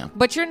scam.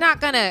 But you're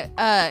not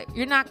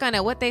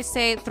gonna what they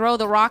say, throw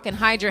the rock and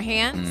hide your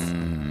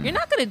hands. You're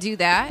not gonna do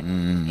that.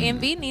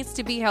 Envy needs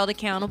to be held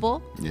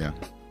accountable. Yeah.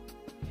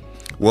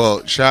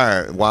 Well,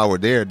 Shire, while we're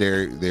there,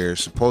 they're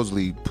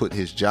supposedly put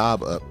his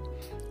job up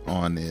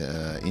on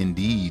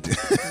Indeed.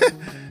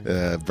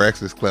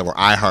 Breakfast Club or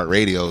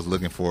iHeartRadio is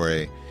looking for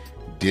a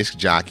disc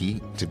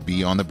jockey to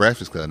be on the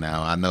Breakfast Club.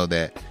 Now, I know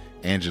that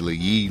Angela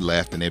Yee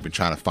left and they've been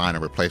trying to find a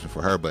replacement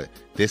for her, but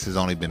this has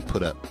only been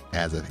put up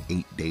as of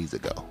 8 days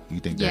ago. You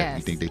think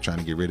they're trying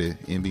to get rid of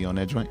Envy on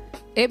that joint?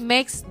 It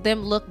makes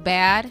them look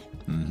bad.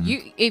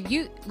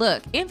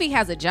 Envy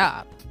has a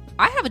job.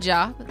 I have a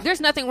job.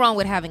 There's nothing wrong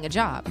with having a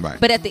job. Right.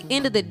 But at the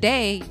end of the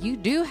day, you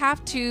do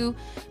have to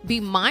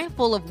be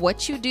mindful of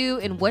what you do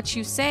and what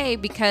you say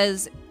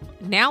because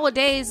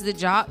nowadays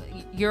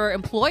your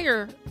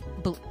employer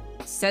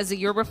says that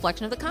you're a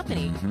reflection of the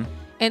company.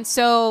 And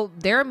so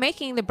he's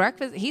making the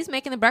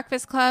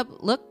Breakfast Club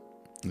look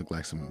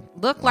like some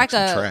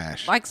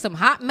trash. Like some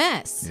hot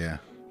mess. Yeah.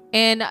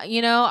 And,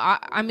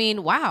 I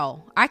mean,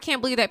 wow. I can't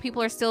believe that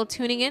people are still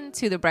tuning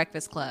into the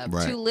Breakfast Club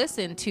to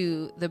listen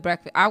to the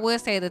Breakfast. I will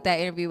say that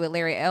interview with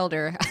Larry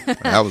Elder.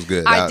 That was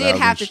good. I did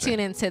have to tune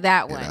into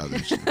that one.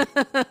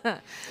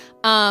 That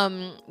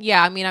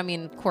was I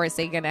mean, of course,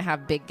 they're going to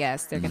have big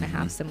guests. They're going to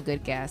have some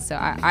good guests. So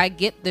I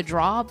get the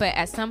draw, but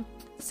at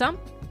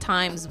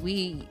sometimes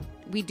we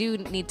do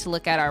need to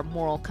look at our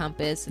moral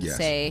compass and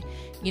say,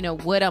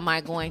 what am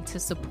I going to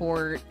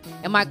support?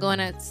 Am I going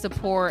to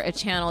support a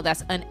channel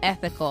that's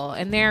unethical?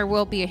 And there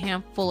will be a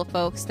handful of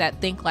folks that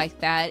think like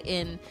that.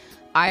 In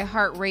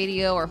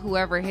iHeartRadio or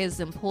whoever his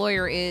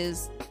employer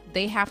is,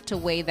 they have to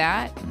weigh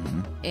that.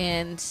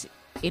 And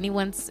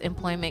anyone's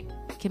employment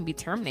can be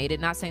terminated.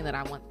 Not saying that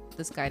I want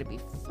this guy to be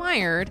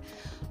fired.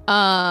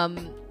 But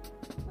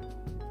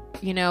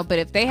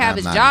if they have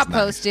his job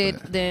posted,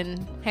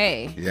 then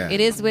hey, it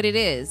is what it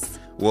is.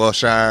 Well,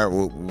 Shire,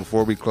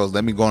 before we close,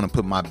 let me go on and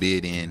put my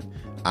bid in.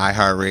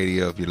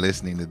 iHeartRadio, if you're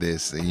listening to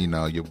this,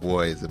 your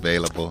boy is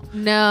available.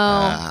 No.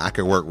 I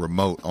could work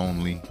remote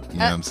only. You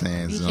know what I'm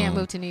saying? You can't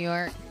move to New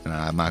York.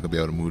 I'm not going to be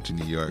able to move to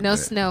New York. No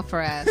snow for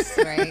us,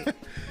 right?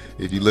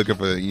 If you're looking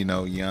for,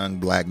 young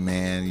black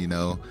man,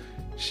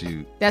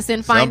 shoot. That's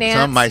in finance.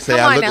 Some might say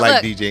I look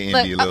like DJ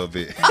Envy a little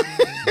bit.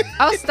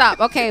 Oh, stop.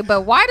 Okay,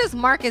 but why does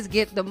Marcus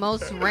get the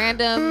most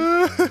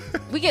random?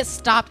 We get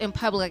stopped in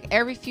public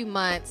every few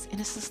months, and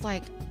it's just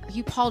like, are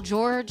you Paul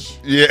George?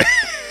 Yeah.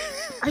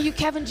 Are you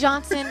Kevin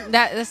Johnson?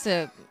 That's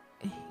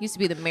used to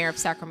be the mayor of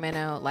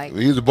Sacramento. Like,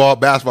 he was a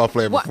basketball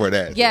player before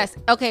that. Yes.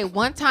 Okay.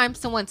 One time,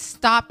 someone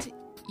stopped.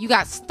 You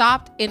got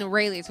stopped in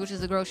Rayleigh's, which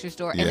is a grocery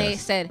store, and they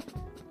said,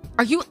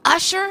 "Are you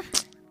Usher?"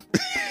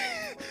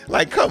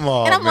 Like, come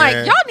on, and I'm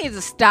man. like, y'all need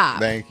to stop.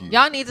 Thank you.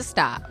 Y'all need to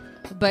stop.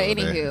 But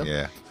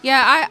anywho,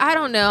 I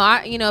don't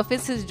know. If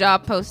it's his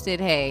job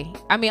posted, hey,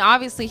 I mean,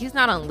 obviously he's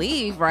not on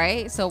leave,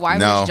 right? So why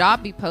would his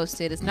job be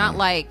posted? It's not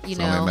like, It's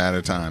only a matter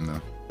of time,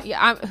 though.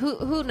 Yeah,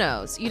 who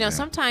knows? You know,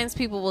 sometimes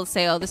people will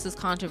say, "Oh, this is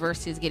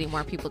controversy is getting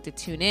more people to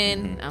tune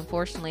in."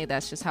 Unfortunately,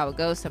 that's just how it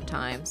goes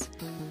sometimes.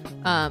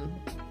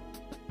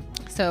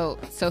 So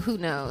who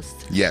knows?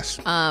 Yes.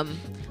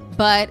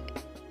 But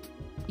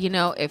you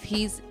know, if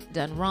he's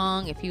done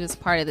wrong, if he was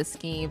part of the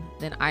scheme,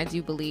 then I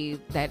do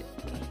believe that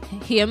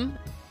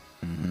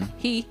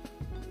he,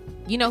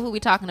 you know who we're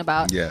talking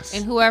about, yes,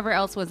 and whoever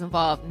else was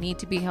involved need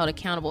to be held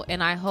accountable.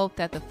 And I hope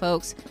that the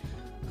folks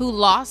who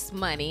lost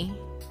money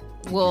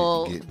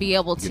will be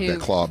able to get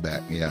that claw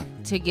back,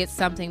 to get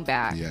something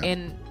back. Yeah.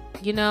 And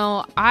you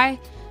know, I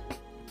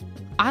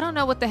don't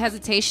know what the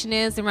hesitation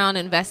is around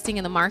investing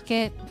in the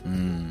market.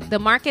 The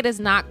market is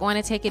not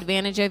going to take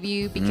advantage of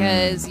you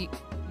because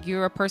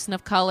you're a person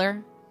of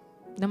color.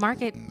 The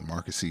market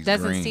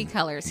doesn't see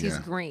colors. He's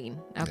green.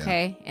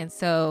 Okay. Yeah. And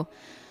so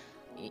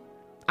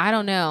I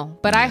don't know,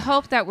 but I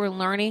hope that we're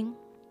learning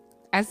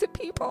as a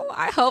people.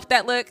 I hope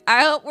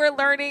we're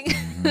learning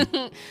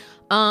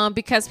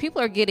because people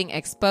are getting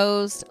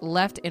exposed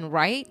left and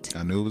right.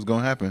 I knew it was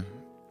going to happen.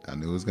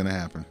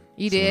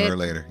 You Sooner did? Or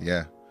later.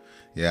 Yeah.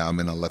 Yeah. I'm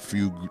in a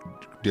few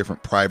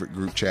different private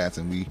group chats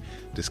and we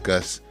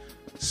discuss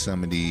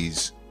some of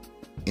these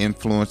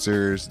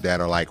influencers that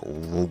are like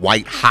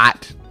white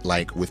hot,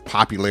 like with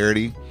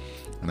popularity.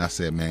 And I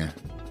said, man,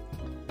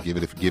 give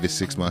it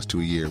 6 months to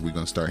a year. We're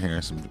gonna start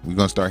hearing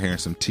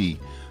some tea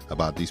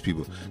about these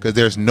people, because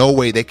there's no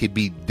way they could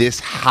be this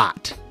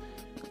hot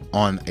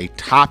on a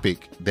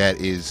topic that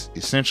is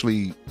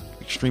essentially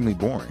extremely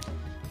boring.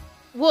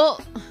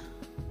 Well,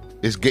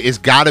 it's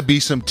got to be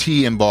some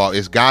tea involved.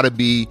 It's got to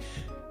be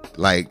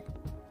like,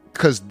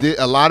 because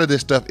a lot of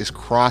this stuff is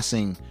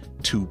crossing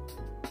to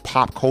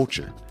pop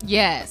culture.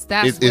 Yes,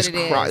 that's what it is.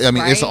 I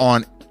mean,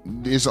 right?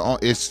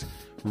 it's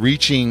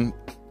reaching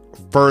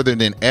further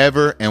than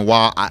ever. And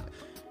while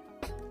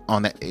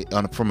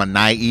from a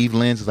naive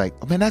lens, it's like,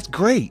 oh man, that's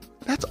great.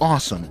 That's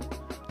awesome.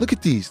 Look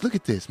at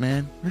this,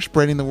 man. We're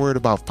spreading the word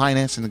about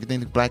finance in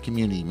the black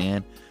community,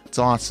 man. It's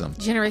awesome.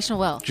 Generational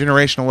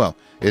wealth.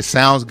 It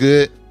sounds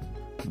good,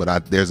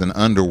 but there's an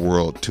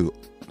underworld to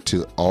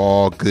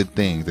all good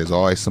things. There's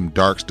always some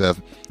dark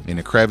stuff in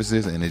the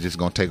crevices, and it's just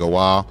gonna take a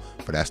while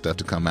for that stuff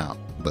to come out.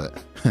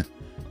 But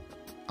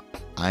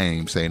I ain't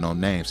even say no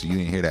names, so you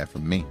didn't hear that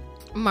from me.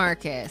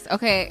 Marcus.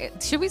 Okay,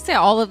 should we say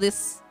all of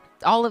these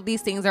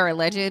things are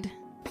alleged?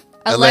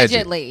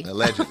 Allegedly.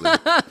 Let's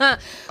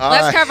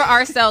cover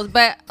ourselves.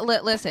 But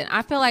listen,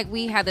 I feel like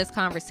we had this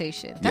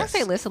conversation. Did I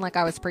say listen like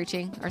I was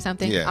preaching or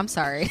something? Yeah. I'm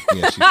sorry.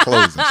 Yeah,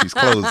 she's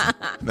closing.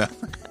 No.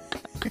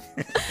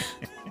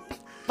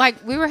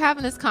 Like, we were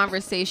having this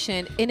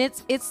conversation, and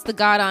it's the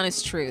God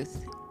honest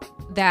truth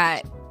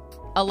that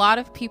a lot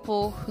of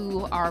people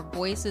who are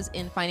voices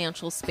in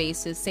financial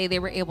spaces say they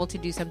were able to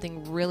do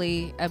something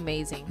really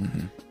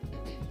amazing.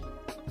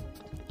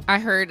 I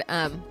heard,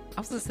 I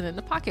was listening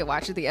to Pocket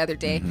Watcher the other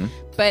day,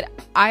 but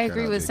I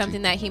agree with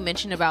something that he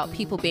mentioned about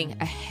people being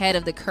ahead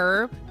of the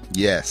curve.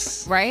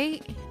 Yes.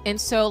 Right?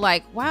 And so,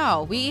 like,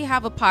 wow, we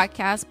have a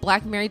podcast,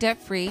 Black Married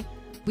Debt Free.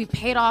 We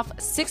paid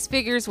off 6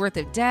 figures worth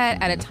of debt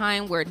at a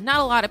time where not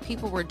a lot of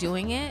people were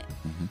doing it.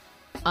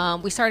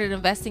 We started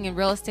investing in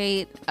real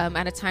estate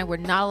at a time where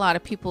not a lot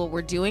of people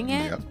were doing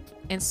it. Yep.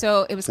 And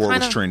so it was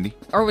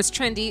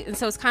trendy. And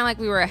so it's kind of like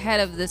we were ahead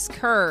of this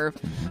curve.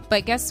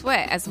 But guess what?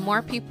 As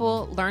more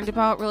people learned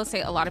about real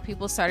estate, a lot of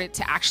people started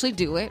to actually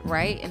do it,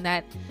 right? And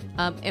that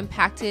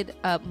impacted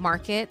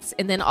markets.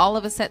 And then all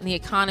of a sudden the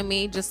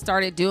economy just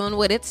started doing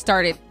what it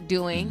started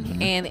doing,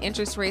 and the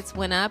interest rates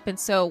went up. And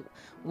so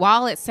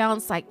while it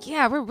sounds like,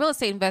 yeah, we're real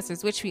estate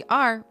investors, which we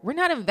are, we're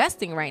not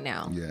investing right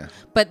now. Yeah.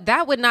 But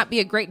that would not be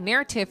a great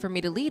narrative for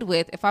me to lead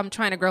with if I'm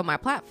trying to grow my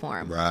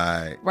platform.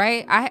 Right.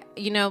 Right.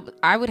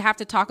 I would have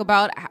to talk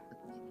about,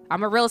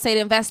 I'm a real estate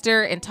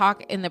investor, and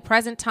talk in the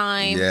present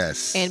time.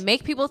 Yes. And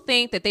make people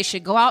think that they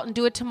should go out and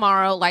do it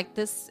tomorrow. Like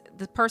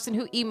the person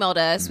who emailed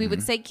us, we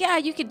would say, yeah,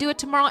 you can do it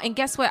tomorrow. And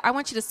guess what? I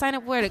want you to sign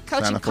up for the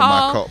coaching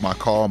call. My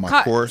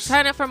course.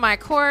 Sign up for my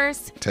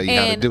course. Tell you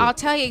how to do it. I'll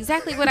tell you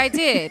exactly what I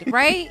did.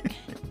 Right.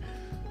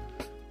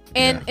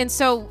 And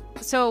so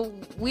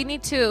we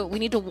need to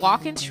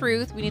walk in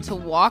truth. We need to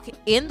walk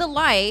in the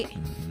light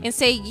and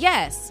say,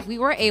 yes, we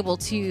were able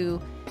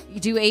to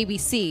do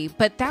ABC,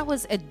 but that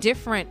was a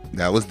different.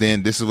 That was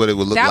then. This is what it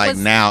would look like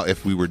now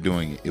if we were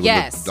doing it. It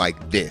would look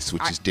like this,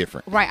 which is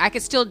different. Right. I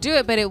could still do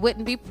it, but it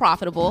wouldn't be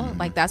profitable.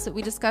 Like that's what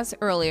we discussed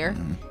earlier.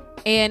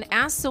 And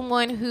as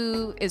someone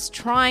who is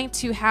trying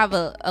to have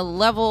a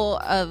level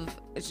of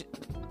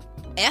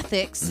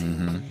ethics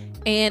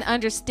and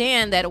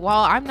understand that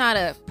while I'm not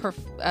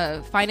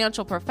a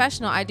financial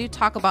professional, I do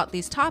talk about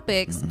these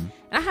topics, and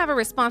I have a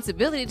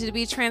responsibility to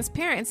be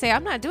transparent and say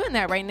I'm not doing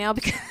that right now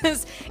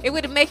because it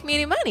wouldn't make me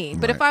any money.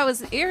 But if I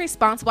was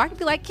irresponsible, I could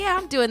be like, yeah,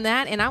 I'm doing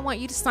that, and I want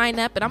you to sign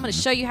up, and I'm going to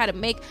show you how to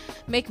make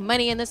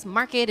money in this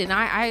market, and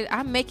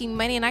I'm making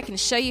money, and I can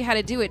show you how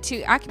to do it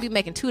too. I could be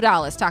making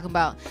 $2 talking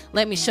about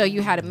let me show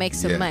you how to make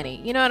some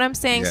money. You know what I'm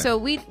saying? So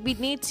we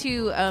need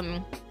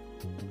to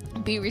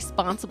be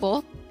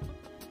responsible.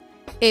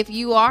 If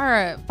you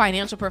are a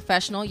financial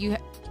professional,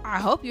 I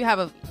hope you have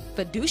a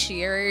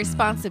fiduciary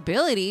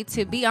responsibility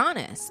to be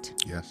honest.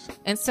 Yes.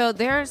 And so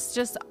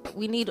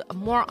we need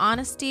more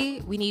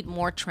honesty. We need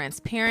more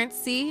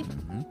transparency.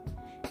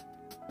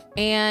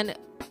 And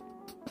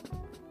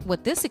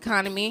with this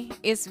economy,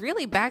 it's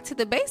really back to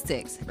the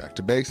basics. Back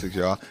to basics,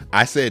 y'all.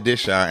 I said this,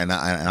 Shire, and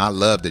I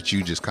love that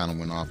you just kind of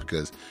went off,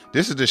 because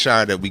this is the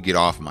Shire that we get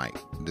off mic.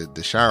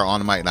 The Shire on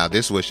the mic. Now,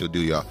 this is what she'll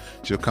do, y'all.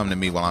 She'll come to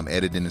me while I'm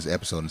editing this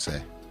episode and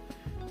say,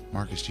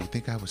 Marcus, do you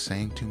think I was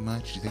saying too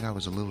much? Do you think I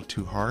was a little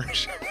too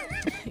harsh?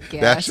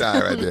 That's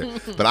Shire right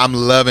there. But I'm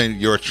loving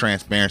your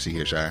transparency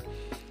here, Shire.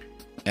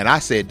 And I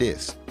said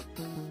this.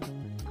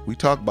 We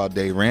talk about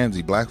Dave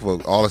Ramsey. Black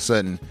folk, all of a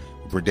sudden,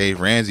 where Dave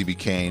Ramsey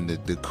became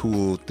the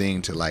cool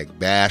thing to like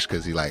bash,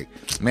 because he like,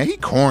 man, he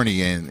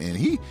corny and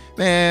he,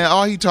 man,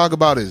 all he talk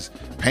about is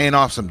paying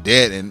off some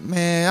debt, and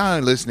man, I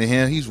don't listen to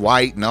him. He's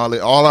white and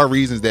all our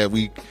reasons that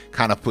we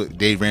kind of put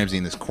Dave Ramsey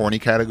in this corny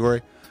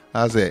category.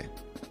 I said,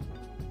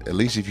 at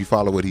least if you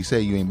follow what he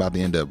said, you ain't about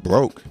to end up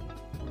broke.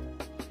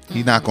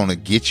 He's not going to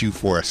get you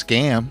for a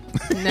scam.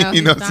 No,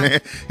 you know what I'm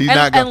saying? He's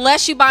not gonna,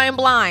 unless you're buying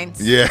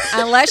blinds. Yeah.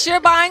 Unless you're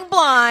buying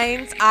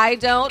blinds, I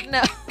don't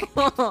know.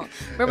 Remember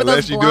unless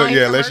those you blind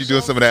do it, unless you're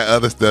doing commercials? some of that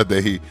other stuff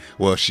that he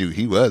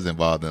was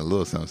involved in a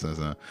little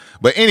something.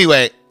 But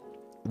anyway,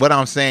 what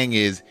I'm saying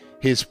is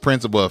his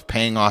principle of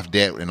paying off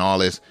debt and all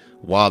this,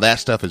 while that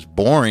stuff is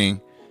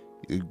boring,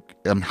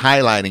 I'm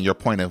highlighting your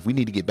point of we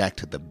need to get back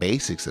to the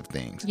basics of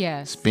things.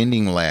 Yes.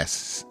 Spending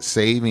less,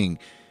 saving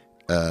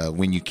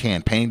when you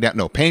can, paying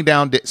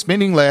down debt,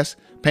 spending less,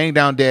 paying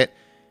down debt,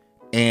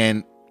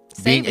 and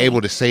being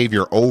able to save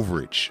your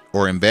overage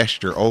or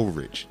invest your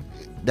overage.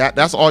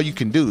 That's all you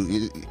can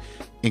do.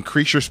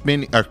 Increase your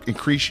spending or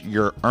increase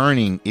your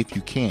earning if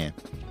you can.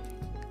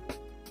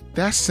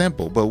 That's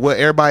simple. But what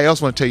everybody else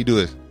want to tell you to do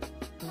is,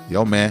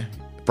 yo, man,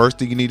 first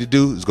thing you need to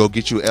do is go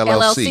get you an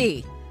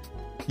LLC.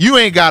 You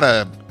ain't got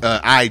a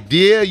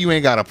idea. You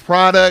ain't got a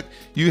product.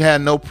 You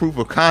had no proof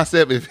of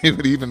concept if it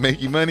would even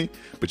make you money,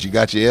 but you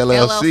got your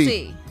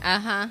LLC.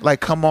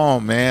 Like, come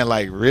on, man.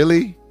 Like,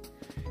 really?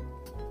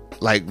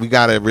 Like, we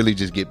got to really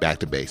just get back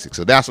to basics.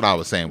 So that's what I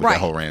was saying with that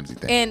whole Ramsey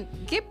thing. And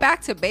get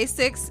back to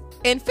basics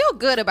and feel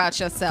good about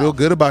yourself. Feel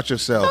good about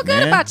yourself, Feel good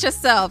man. about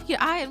yourself.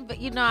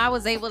 I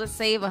was able to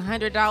save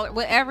 $100,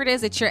 whatever it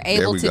is that you're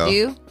able to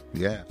do.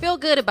 Yeah. Feel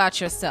good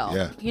about yourself.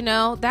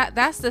 Yeah.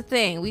 That's the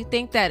thing. We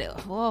think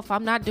that, well, if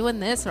I'm not doing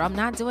this or I'm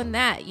not doing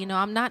that,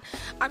 I'm not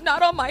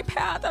on my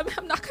path.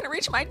 I'm not going to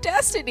reach my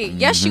destiny.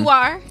 Yes, you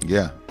are.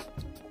 Yeah.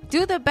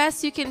 Do the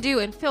best you can do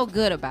and feel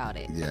good about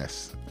it.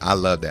 Yes. I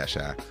love that,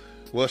 Shire.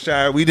 Well,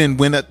 Shire, we didn't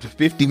win up to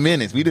 50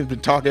 minutes. We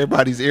didn't talk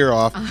everybody's ear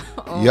off.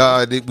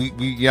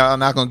 Y'all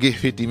not going to get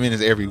 50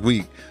 minutes every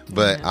week,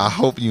 but I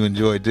hope you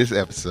enjoyed this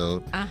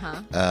episode.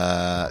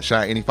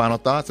 Shire, any final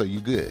thoughts? Or are you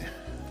good?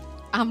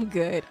 I'm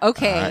good.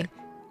 Okay. Right.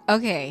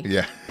 Okay.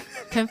 Yeah.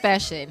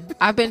 Confession.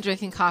 I've been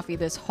drinking coffee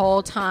this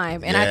whole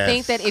time. And I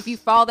think that if you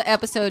follow the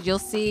episode, you'll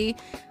see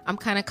I'm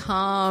kind of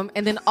calm.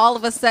 And then all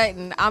of a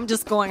sudden, I'm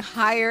just going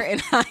higher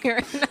and higher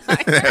and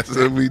higher. That's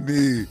what we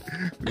need.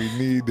 We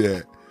need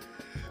that.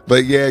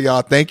 But yeah,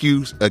 y'all, thank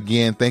you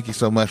again. Thank you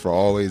so much for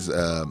always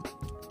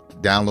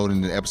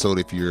downloading the episode.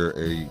 If you're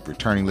a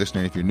returning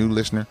listener, if you're a new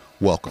listener,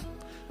 welcome.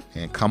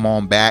 And come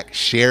on back.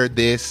 Share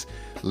this.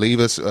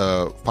 Leave us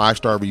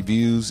 5-star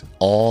reviews,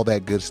 all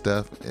that good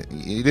stuff.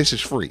 This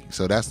is free.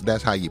 So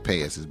that's how you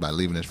pay us, is by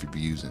leaving us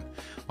reviews and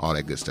all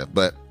that good stuff.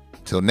 But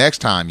till next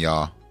time,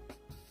 y'all,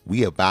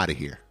 we up out of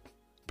here.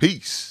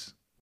 Peace.